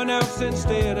someone else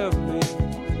instead of me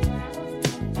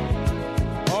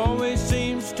always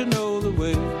seems to know the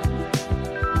way,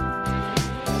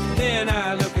 then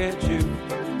I look at you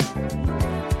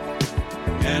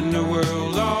and the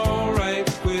world's all right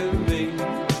with me.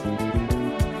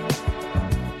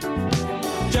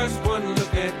 Just one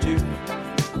look at you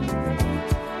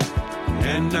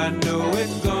and I know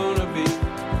it's gonna be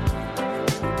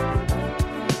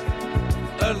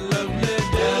a lovely day.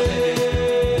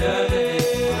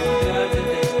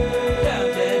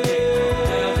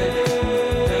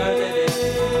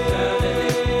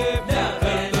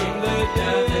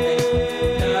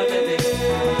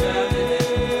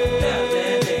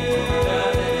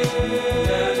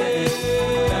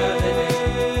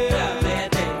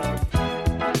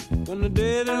 When the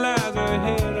day that lies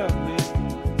ahead of me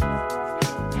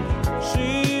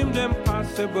seems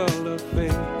impossible to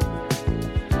face,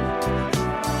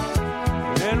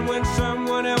 and when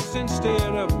someone else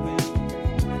instead of me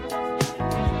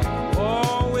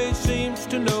always seems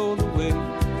to know the way,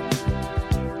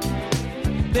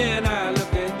 then I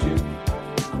look at you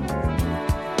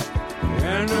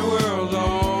and the world's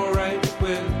all right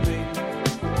with me.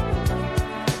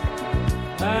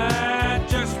 I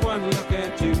just one look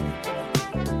at you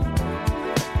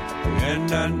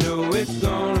and I know it's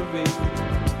gonna be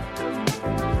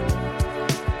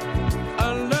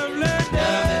a lovely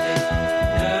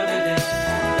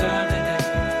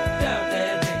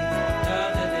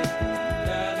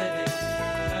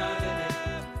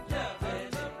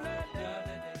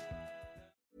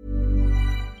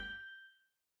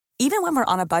Even when we're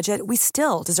on a budget, we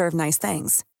still deserve nice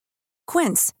things.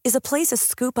 Quince is a place to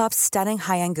scoop up stunning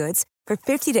high-end goods for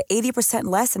 50 to 80%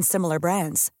 less than similar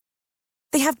brands.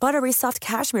 They have buttery soft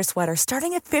cashmere sweaters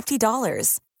starting at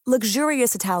 $50,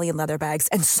 luxurious Italian leather bags,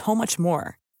 and so much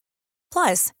more.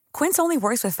 Plus, Quince only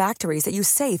works with factories that use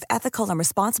safe, ethical, and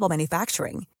responsible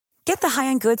manufacturing. Get the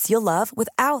high-end goods you'll love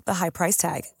without the high price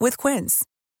tag with Quince.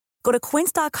 Go to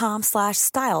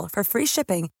quince.com/style for free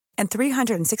shipping and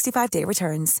 365-day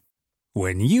returns.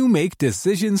 When you make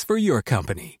decisions for your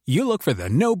company, you look for the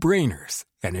no-brainers.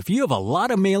 And if you have a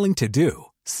lot of mailing to do,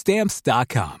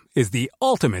 Stamps.com is the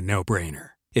ultimate no-brainer.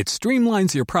 It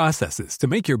streamlines your processes to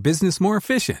make your business more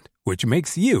efficient, which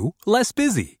makes you less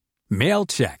busy. Mail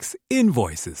checks,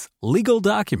 invoices, legal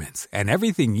documents, and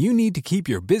everything you need to keep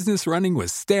your business running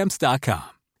with Stamps.com.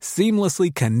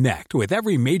 Seamlessly connect with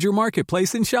every major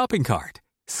marketplace and shopping cart.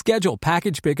 Schedule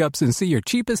package pickups and see your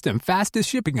cheapest and fastest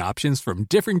shipping options from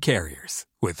different carriers,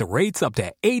 with rates up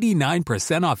to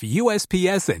 89% off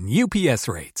USPS and UPS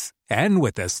rates. And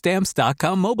with the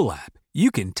Stamps.com mobile app,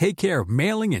 you can take care of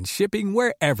mailing and shipping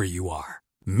wherever you are.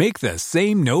 Make the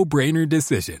same no-brainer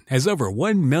decision as over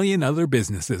 1 million other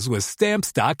businesses with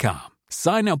Stamps.com.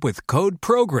 Sign up with code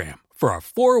PROGRAM for a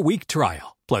 4-week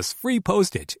trial, plus free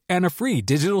postage and a free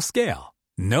digital scale.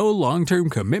 No long-term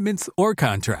commitments or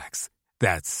contracts.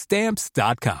 That's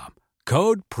Stamps.com.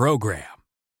 Code PROGRAM.